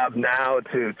job now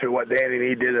to what Danny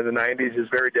Nee did in the 90s is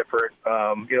very different.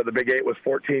 The Big 8 was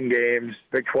 14 games.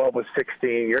 Big 12 was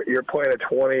 16. You're playing a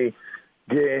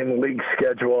 20-game league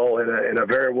schedule in a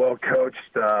very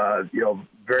well-coached,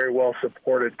 very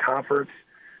well-supported conference.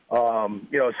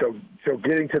 So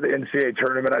getting to the NCAA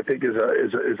tournament, I think is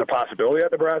a possibility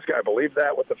at Nebraska. I believe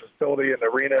that with the facility and the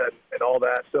arena and all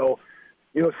that. So,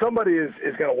 somebody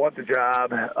is going to want the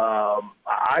job.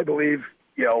 I believe,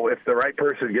 if the right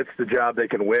person gets the job, they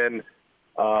can win.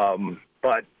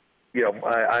 But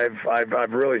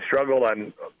I've really struggled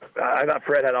on. I thought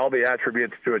Fred had all the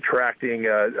attributes to attracting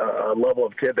a level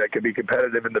of kid that could be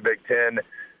competitive in the Big Ten.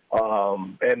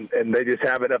 And they just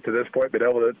haven't up to this point been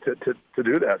able to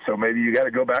do that. So maybe you got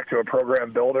to go back to a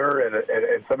program builder and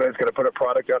somebody that's going to put a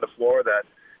product on the floor that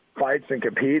fights and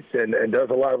competes and does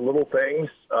a lot of little things,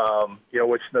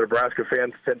 which the Nebraska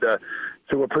fans tend to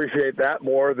appreciate that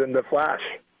more than the flash.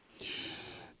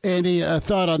 Andy, a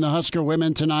thought on the Husker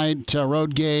women tonight,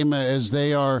 road game as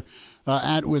they are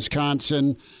at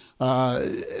Wisconsin.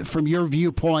 From your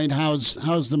viewpoint,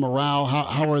 how's the morale?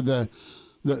 How are the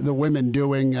women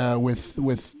doing with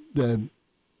what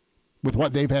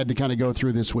they've had to kind of go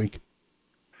through this week?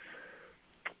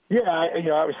 Yeah, I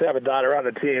obviously have a daughter on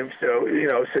the team, so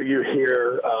you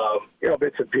hear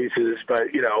bits and pieces, but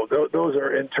those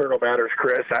are internal matters,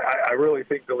 Chris. I really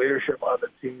think the leadership on the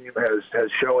team has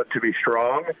shown to be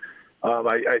strong.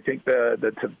 I think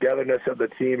the togetherness of the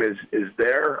team is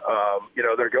there.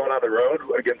 They're going on the road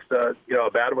against a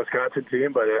bad Wisconsin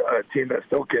team, but a team that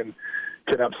still can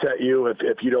upset you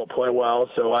if you don't play well.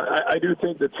 So I do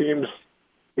think the team's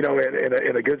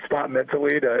in a good spot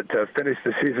mentally to finish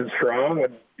the season strong.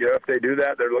 And if they do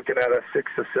that, they're looking at a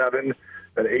 6, a 7,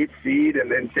 an 8 seed in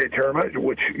the NCAA tournament,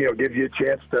 which gives you a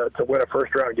chance to win a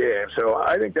first round game. So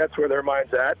I think that's where their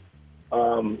mind's at.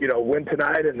 Win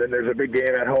tonight, and then there's a big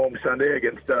game at home Sunday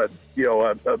against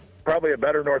probably a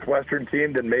better Northwestern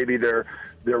team than maybe their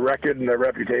record and their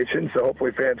reputation. So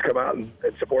hopefully fans come out and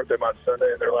support them on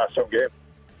Sunday in their last home game.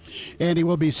 Andy,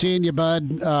 we'll be seeing you,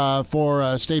 bud,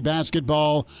 for state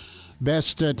basketball.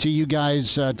 Best to you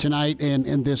guys tonight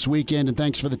and this weekend, and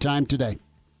thanks for the time today.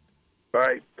 All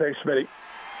right. Thanks, Smitty.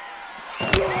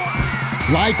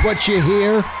 Like what you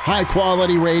hear,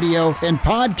 high-quality radio and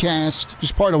podcast,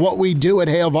 just part of what we do at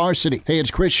Hail Varsity. Hey,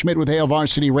 it's Chris Schmidt with Hail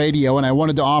Varsity Radio, and I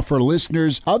wanted to offer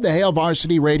listeners of the Hail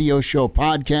Varsity Radio Show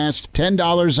podcast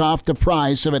 $10 off the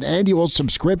price of an annual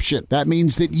subscription. That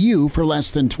means that you, for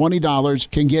less than $20,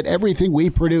 can get everything we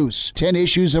produce, 10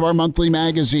 issues of our monthly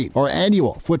magazine, our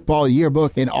annual football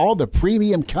yearbook, and all the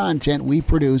premium content we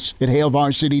produce at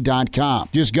HailVarsity.com.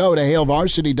 Just go to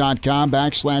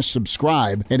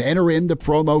HailVarsity.com/subscribe and enter in the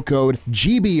promo code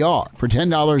GBR for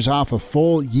 $10 off a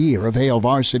full year of Hail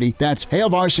Varsity. That's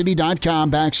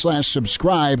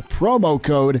HailVarsity.com/subscribe, promo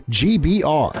code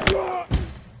GBR.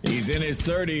 He's in his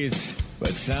 30s,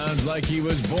 but sounds like he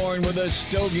was born with a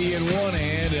stogie in one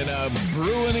hand and a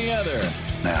brew in the other.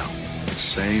 Now,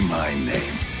 say my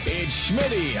name. It's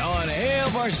Schmitty on Hail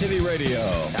Varsity Radio.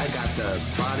 I got the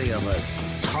body of a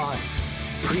taut,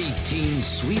 preteen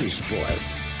Swedish boy.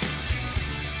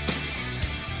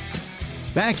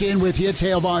 Back in with you, it's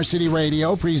Hail Varsity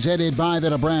Radio, presented by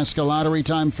the Nebraska Lottery.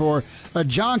 Time for a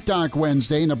Jock Doc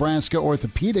Wednesday, Nebraska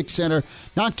Orthopedic Center.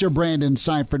 Dr. Brandon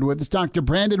Seifert with us. Dr.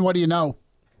 Brandon, what do you know?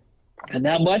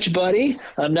 Not much, buddy.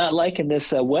 I'm not liking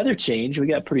this weather change. We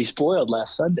got pretty spoiled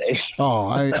last Sunday.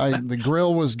 Oh, the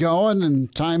grill was going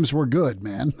and times were good,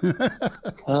 man.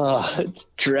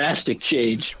 Drastic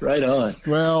change. Right on.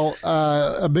 Well,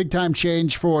 a big-time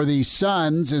change for the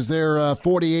Suns as they're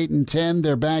 48-10.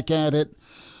 They're back at it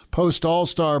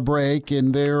post-All-Star break,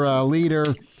 and their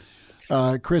leader,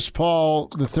 Chris Paul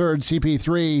III,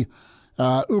 CP3,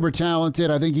 uber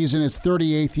talented. I think he's in his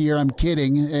 38th year. I'm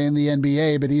kidding, in the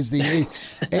NBA, but he's the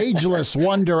ageless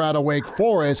wonder out of Wake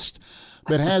Forest,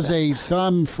 but has a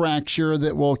thumb fracture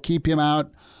that will keep him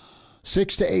out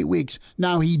 6 to 8 weeks.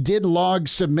 Now, he did log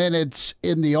some minutes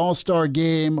in the All-Star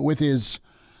game with his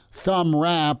thumb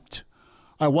wrapped.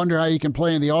 I wonder how you can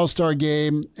play in the All-Star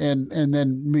game and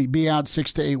then be out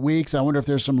 6 to 8 weeks. I wonder if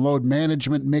there's some load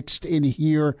management mixed in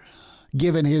here,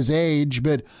 given his age.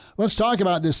 But let's talk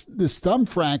about this thumb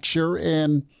fracture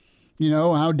and,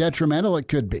 how detrimental it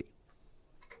could be.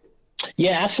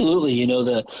 Yeah, absolutely.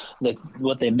 The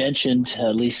what they mentioned,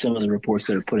 at least some of the reports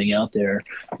that are putting out there,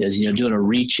 is doing a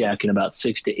recheck in about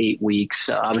 6 to 8 weeks.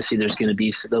 Obviously,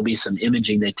 there'll be some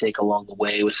imaging they take along the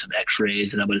way with some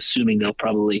X-rays, and I'm assuming they'll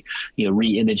probably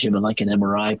re-image him in like an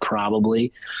MRI,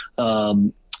 probably.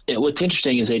 What's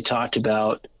interesting is they talked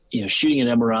about shooting an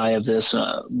MRI of this.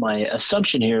 My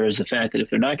assumption here is the fact that if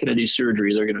they're not going to do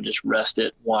surgery, they're going to just rest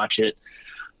it, watch it.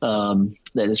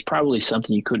 That is probably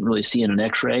something you couldn't really see in an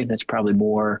X-ray. That's probably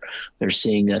more they're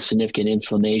seeing a significant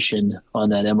inflammation on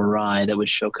that MRI that would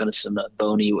show kind of some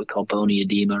what we call bony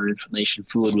edema or inflammation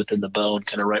fluid within the bone,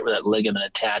 kind of right where that ligament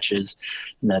attaches,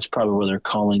 and that's probably where they're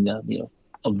calling a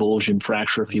avulsion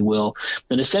fracture, if you will.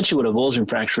 And essentially what a avulsion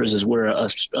fracture is where a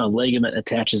ligament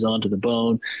attaches onto the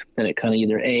bone, and it kind of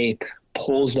either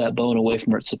pulls that bone away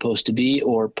from where it's supposed to be,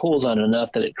 or pulls on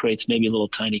enough that it creates maybe a little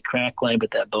tiny crack line,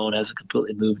 but that bone hasn't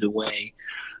completely moved away.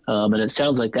 And it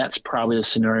sounds like that's probably the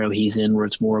scenario he's in, where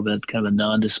it's more of a kind of a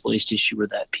non-displaced issue where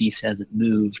that piece hasn't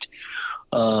moved.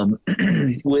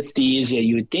 With these,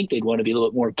 you would think they'd want to be a little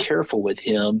bit more careful with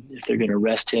him if they're going to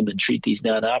rest him and treat these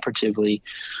non-operatively.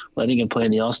 Letting him play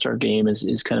in the All-Star game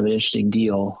is kind of an interesting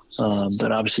deal.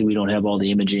 But obviously we don't have all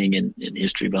the imaging and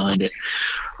history behind it.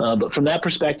 But from that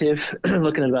perspective,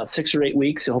 looking at about 6 or 8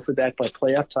 weeks, hopefully back by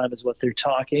playoff time is what they're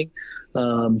talking.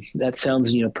 That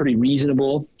sounds, pretty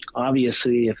reasonable.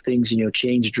 Obviously, if things,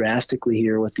 change drastically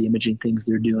here with the imaging things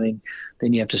they're doing,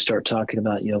 then you have to start talking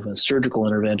about, a surgical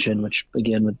intervention, which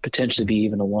again would potentially be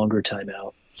even a longer time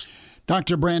out.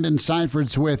 Dr. Brandon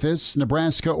Seifert's with us,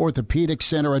 Nebraska Orthopedic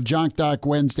Center, Adjunct Doc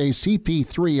Wednesday,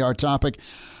 CP3, our topic.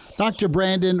 Dr.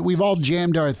 Brandon, we've all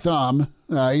jammed our thumb,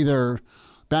 either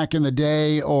back in the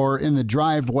day or in the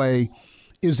driveway.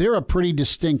 Is there a pretty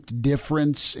distinct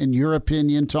difference, in your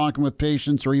opinion, talking with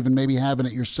patients or even maybe having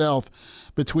it yourself,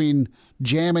 between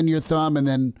jamming your thumb and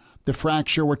then the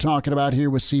fracture we're talking about here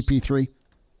with CP3?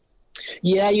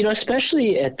 Yeah,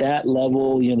 especially at that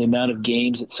level, the amount of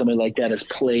games that somebody like that has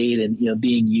played and,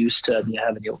 being used to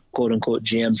having, quote unquote,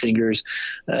 jam fingers,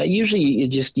 usually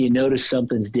you notice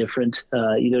something's different.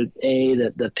 Either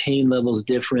that the pain level is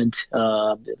different,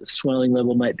 the swelling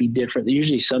level might be different. There's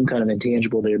usually some kind of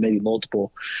intangible there, maybe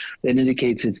multiple, that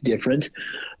indicates it's different.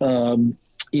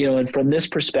 And from this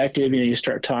perspective, you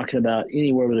start talking about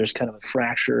anywhere where there's kind of a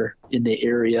fracture in the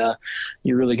area,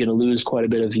 you're really going to lose quite a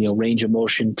bit of, range of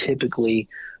motion typically.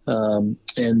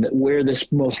 And where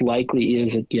this most likely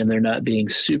is, again, they're not being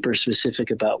super specific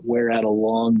about where out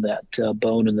along that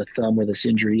bone in the thumb where this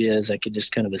injury is. I can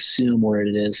just kind of assume where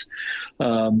it is.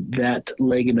 That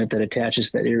ligament that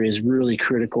attaches to that area is really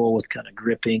critical with kind of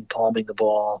gripping, palming the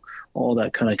ball, all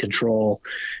that kind of control.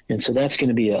 And so that's going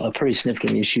to be a pretty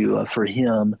significant issue for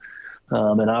him.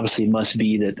 And obviously it must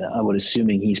be that I would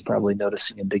assuming he's probably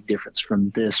noticing a big difference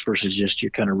from this versus just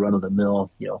your kind of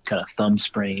run-of-the-mill, kind of thumb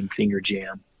sprain, finger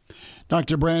jam.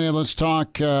 Dr. Brandon, let's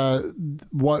talk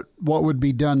what would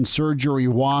be done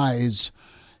surgery-wise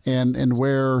and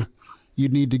where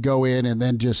you'd need to go in, and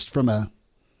then just from a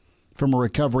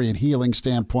recovery and healing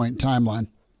standpoint timeline.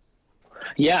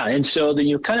 Yeah, and so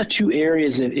the kind of two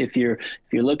areas if you're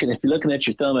looking at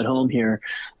your thumb at home here,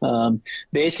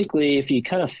 basically if you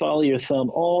kind of follow your thumb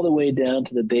all the way down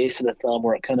to the base of the thumb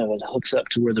where it kind of hooks up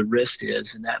to where the wrist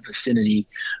is in that vicinity,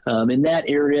 in that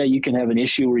area you can have an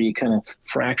issue where you kind of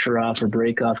fracture off or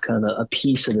break off kind of a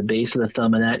piece of the base of the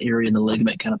thumb in that area, and the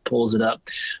ligament kind of pulls it up.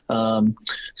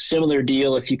 Similar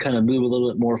deal if you kind of move a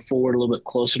little bit more forward, a little bit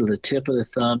closer to the tip of the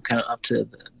thumb, kind of up to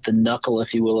the knuckle,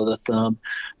 if you will, of the thumb,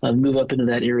 move up into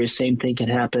that area, same thing can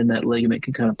happen. That ligament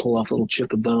can kind of pull off a little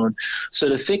chip of bone. So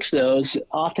to fix those,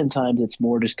 oftentimes it's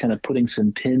more just kind of putting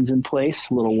some pins in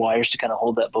place, little wires to kind of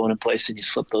hold that bone in place, and you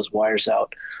slip those wires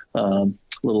out a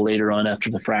little later on after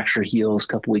the fracture heals, a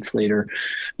couple weeks later.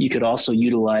 You could also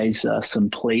utilize some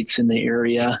plates in the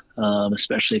area,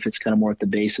 especially if it's kind of more at the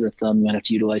base of the thumb. You might have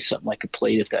to utilize something like a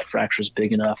plate if that fracture is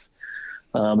big enough.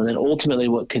 And then ultimately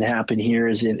what can happen here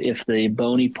is if the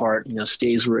bony part,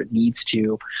 stays where it needs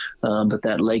to, but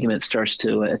that ligament starts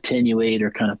to attenuate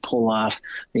or kind of pull off,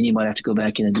 then you might have to go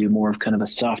back in and do more of kind of a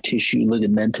soft tissue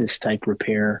ligamentous type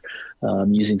repair,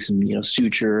 using some,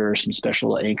 suture or some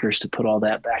special anchors to put all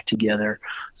that back together.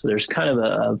 So there's kind of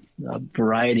a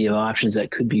variety of options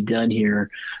that could be done here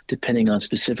depending on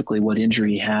specifically what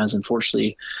injury he has.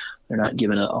 Unfortunately, they're not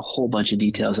giving a whole bunch of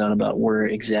details out about where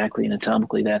exactly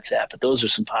anatomically that's at, but those are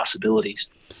some possibilities.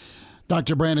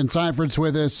 Dr. Brandon Seifert's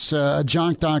with us,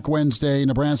 Adjunct Doc Wednesday,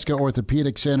 Nebraska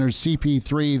Orthopedic Center,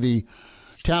 CP3, the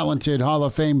talented Hall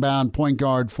of Fame-bound point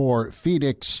guard for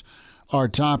Phoenix, our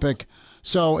topic.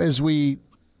 So as we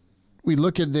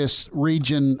look at this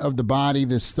region of the body,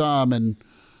 this thumb, and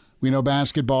we know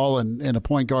basketball and a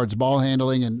point guard's ball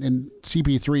handling, and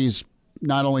CP3 is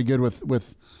not only good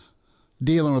with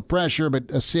dealing with pressure,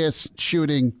 but assists,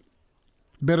 shooting,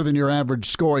 better than your average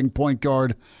scoring point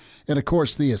guard. And, of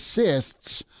course, the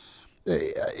assists.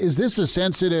 Is this a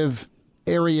sensitive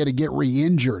area to get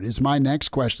re-injured is my next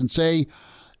question. Say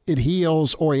it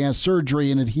heals or he has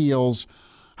surgery and it heals.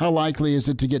 How likely is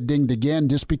it to get dinged again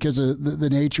just because of the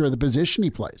nature of the position he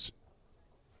plays?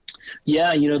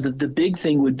 Yeah, the big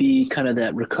thing would be kind of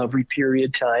that recovery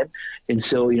period time. And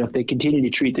so, if they continue to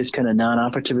treat this kind of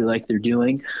non-operatively like they're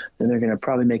doing, then they're going to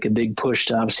probably make a big push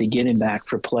to obviously get him back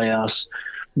for playoffs.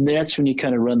 And that's when you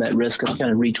kind of run that risk of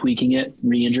kind of retweaking it,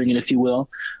 re-injuring it, if you will.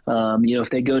 If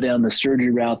they go down the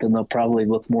surgery route, then they'll probably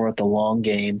look more at the long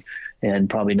game and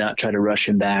probably not try to rush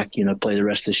him back, play the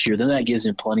rest of this year. Then that gives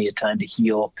him plenty of time to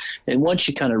heal. And once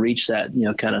you kind of reach that,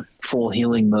 kind of full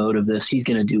healing mode of this, he's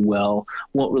going to do well.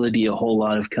 Won't really be a whole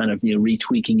lot of kind of,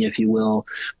 retweaking, if you will.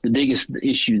 The biggest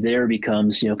issue there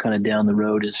becomes, kind of down the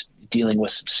road is dealing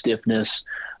with some stiffness,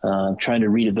 trying to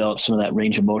redevelop some of that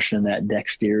range of motion and that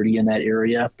dexterity in that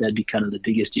area. That'd be kind of the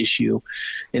biggest issue.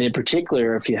 And in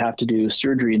particular, if you have to do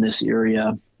surgery in this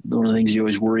area, one of the things you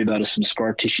always worry about is some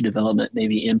scar tissue development,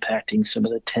 maybe impacting some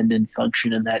of the tendon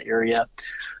function in that area.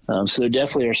 So there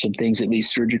definitely are some things, at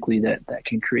least surgically, that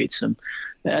can create some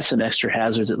extra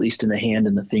hazards, at least in the hand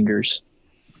and the fingers.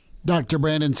 Dr.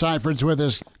 Brandon Seifert's with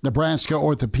us, Nebraska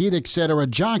Orthopedic Center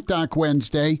at Jock Doc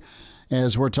Wednesday,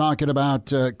 as we're talking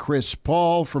about Chris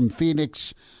Paul from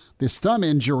Phoenix, this thumb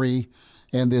injury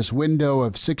and this window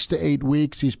of 6 to 8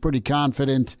 weeks. He's pretty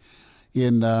confident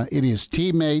in his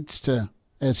teammates to,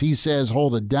 as he says,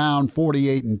 hold it down.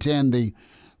 48-10, the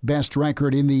best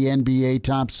record in the NBA,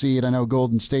 top seed. I know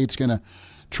Golden State's going to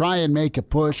try and make a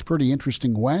push. Pretty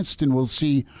interesting West, and we'll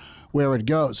see where it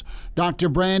goes. Dr.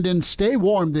 Brandon, stay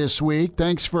warm this week.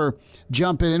 Thanks for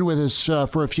jumping in with us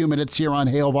for a few minutes here on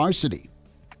Hail Varsity.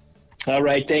 All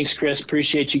right. Thanks, Chris.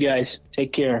 Appreciate you guys.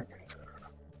 Take care.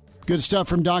 Good stuff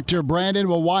from Dr. Brandon.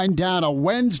 We'll wind down a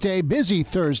Wednesday, busy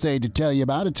Thursday to tell you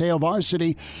about. It's Hail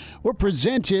Varsity. We're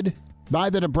presented by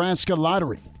the Nebraska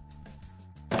Lottery.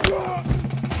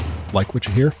 Like what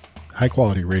you hear?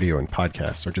 High-quality radio and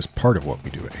podcasts are just part of what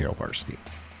we do at Hail Varsity.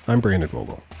 I'm Brandon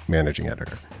Vogel, managing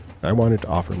editor. I wanted to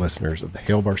offer listeners of the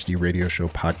Hail Varsity Radio Show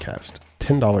podcast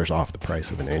 $10 off the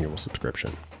price of an annual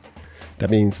subscription. That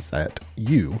means that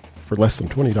you, for less than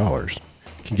 $20,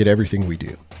 can get everything we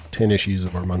do. 10 issues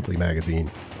of our monthly magazine,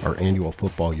 our annual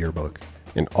football yearbook,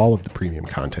 and all of the premium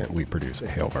content we produce at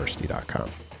hailvarsity.com.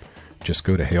 Just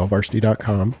go to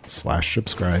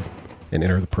hailvarsity.com/subscribe and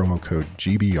enter the promo code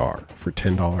GBR for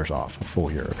 $10 off a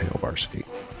full year of Hail Varsity.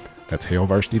 That's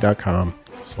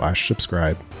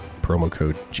hailvarsity.com/subscribe, promo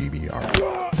code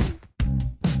GBR.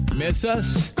 Miss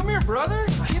us? Come here, brother.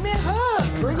 Give me a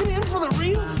hug. Bring it in for the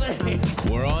real thing.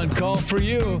 We're on call for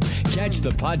you. Catch the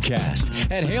podcast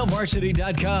at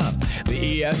hailvarsity.com,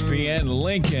 the ESPN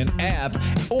Lincoln app,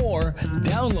 or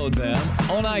download them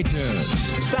on iTunes.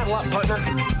 Saddle up, partner.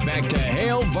 Back to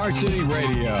Hail Varsity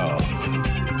Radio.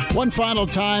 One final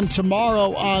time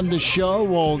tomorrow on the show,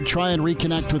 we'll try and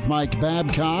reconnect with Mike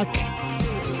Babcock.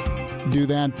 Do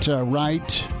that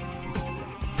right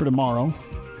for tomorrow.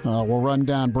 We'll run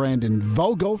down Brandon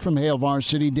Vogel from Hail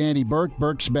Varsity, Danny Burke,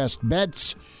 Burke's Best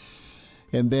Bets,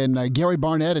 and then Gary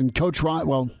Barnett and Coach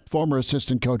Ron, former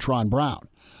assistant coach Ron Brown,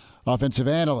 offensive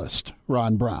analyst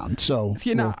Ron Brown. So,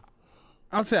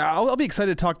 I'll say I'll be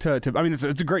excited to talk to I mean, it's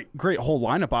a great whole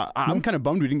lineup. I'm kind of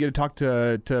bummed we didn't get to talk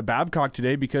to Babcock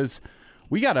today because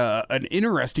we got an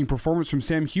interesting performance from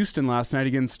Sam Houston last night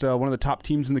against one of the top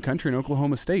teams in the country in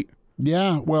Oklahoma State.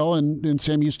 Yeah, well, and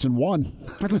Sam Houston won.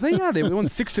 That's what I'm saying. Yeah, they won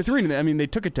 6-3. I mean, they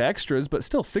took it to extras, but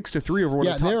still 6-3 over one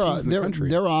of the top teams in the country.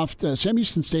 They're off. Sam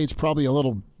Houston State's probably a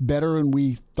little better than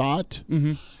we thought,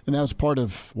 and that was part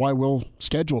of why Will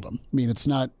scheduled them. I mean, it's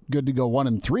not good to go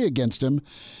 1-3 against him.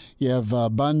 You have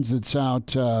Buns that's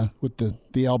out with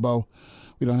the elbow.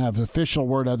 We don't have an official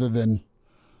word other than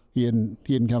he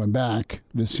isn't coming back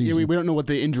this season. Yeah, we don't know what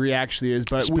the injury actually is,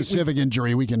 but specific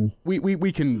injury we can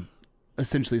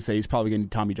essentially say he's probably going to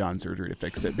need Tommy John surgery to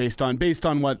fix it, based on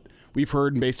what we've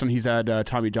heard and based on he's had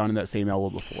Tommy John in that same elbow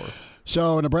before.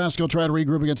 So Nebraska will try to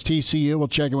regroup against TCU. We'll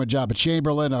check in with Jabba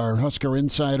Chamberlain, our Husker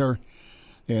insider,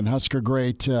 and Husker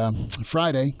great.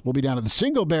 Friday, we'll be down at the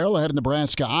Single Barrel ahead of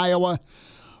Nebraska, Iowa.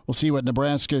 We'll see what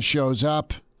Nebraska shows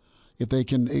up, if they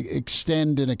can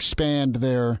extend and expand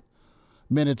their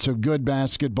minutes of good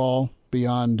basketball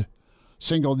beyond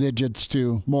single digits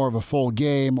to more of a full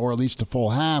game or at least a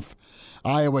full half.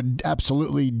 Iowa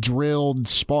absolutely drilled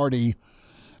Sparty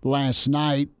last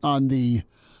night. On the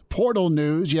portal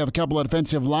news, you have a couple of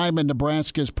defensive linemen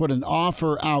Nebraska's put an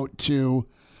offer out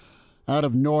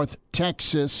of North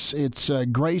Texas. It's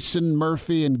Grayson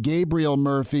Murphy and Gabriel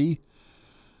Murphy.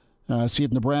 See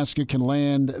if Nebraska can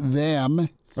land them.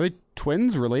 Are they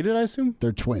twins related, I assume?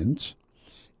 They're twins.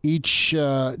 Each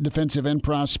defensive end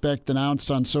prospect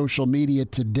announced on social media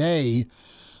today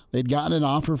they'd gotten an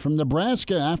offer from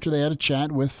Nebraska after they had a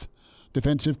chat with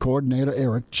defensive coordinator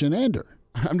Eric Chinander.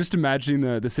 I'm just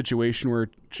imagining the situation where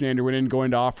Chinander went in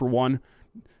going to offer one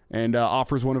and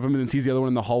offers one of them and then sees the other one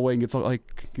in the hallway and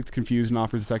gets confused and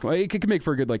offers the second one. It could make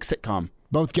for a good sitcom.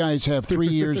 Both guys have 3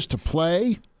 years to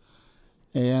play,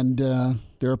 and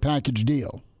they're a package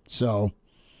deal. So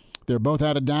they're both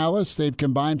out of Dallas. They've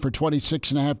combined for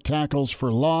 26.5 tackles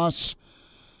for loss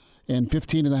and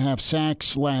 15.5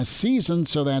 sacks last season,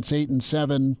 so that's 8 and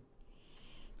 7.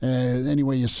 Any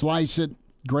way you slice it,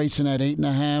 Grayson had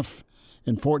 8.5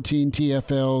 and 14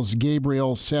 TFLs.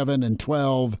 Gabriel 7 and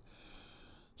 12.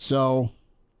 So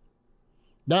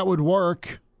that would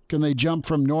work. Can they jump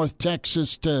from North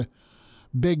Texas to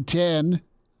Big Ten?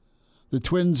 The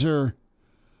Twins are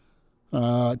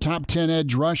top 10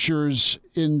 edge rushers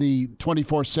in the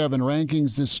 24/7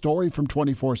 rankings. This story from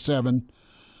 24/7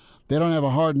 They don't have a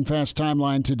hard and fast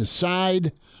timeline to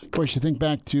decide. Of course, you think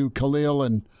back to Khalil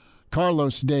and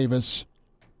Carlos Davis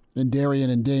and Darian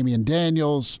and Damian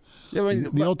Daniels. Yeah,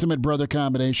 the ultimate brother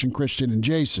combination, Christian and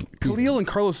Jason. Khalil and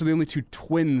Carlos are the only two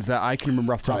twins that I can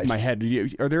remember off the top of my head.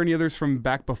 Are there any others from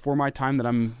back before my time that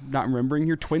I'm not remembering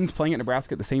here? Twins playing at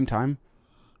Nebraska at the same time?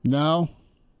 No. I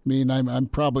mean, I'm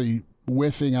probably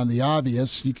whiffing on the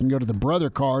obvious. You can go to the brother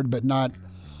card, but not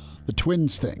the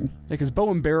twins thing. Yeah, because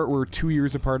Bo and Barrett were 2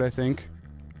 years apart, I think.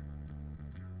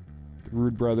 The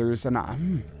Rude brothers.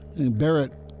 And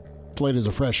Barrett played as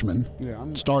a freshman. Yeah,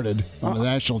 started on the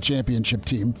national championship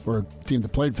team, or a team that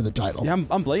played for the title. Yeah, I'm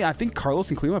blanking. I think Carlos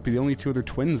and Khalil might be the only two other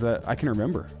twins that I can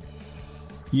remember.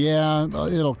 Yeah,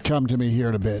 it'll come to me here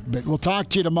in a bit. But we'll talk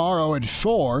to you tomorrow at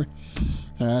 4.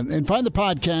 And find the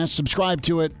podcast, subscribe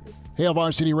to it. Hail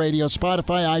Varsity Radio,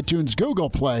 Spotify, iTunes,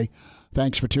 Google Play.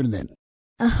 Thanks for tuning in.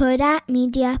 A Huda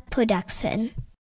Media Production.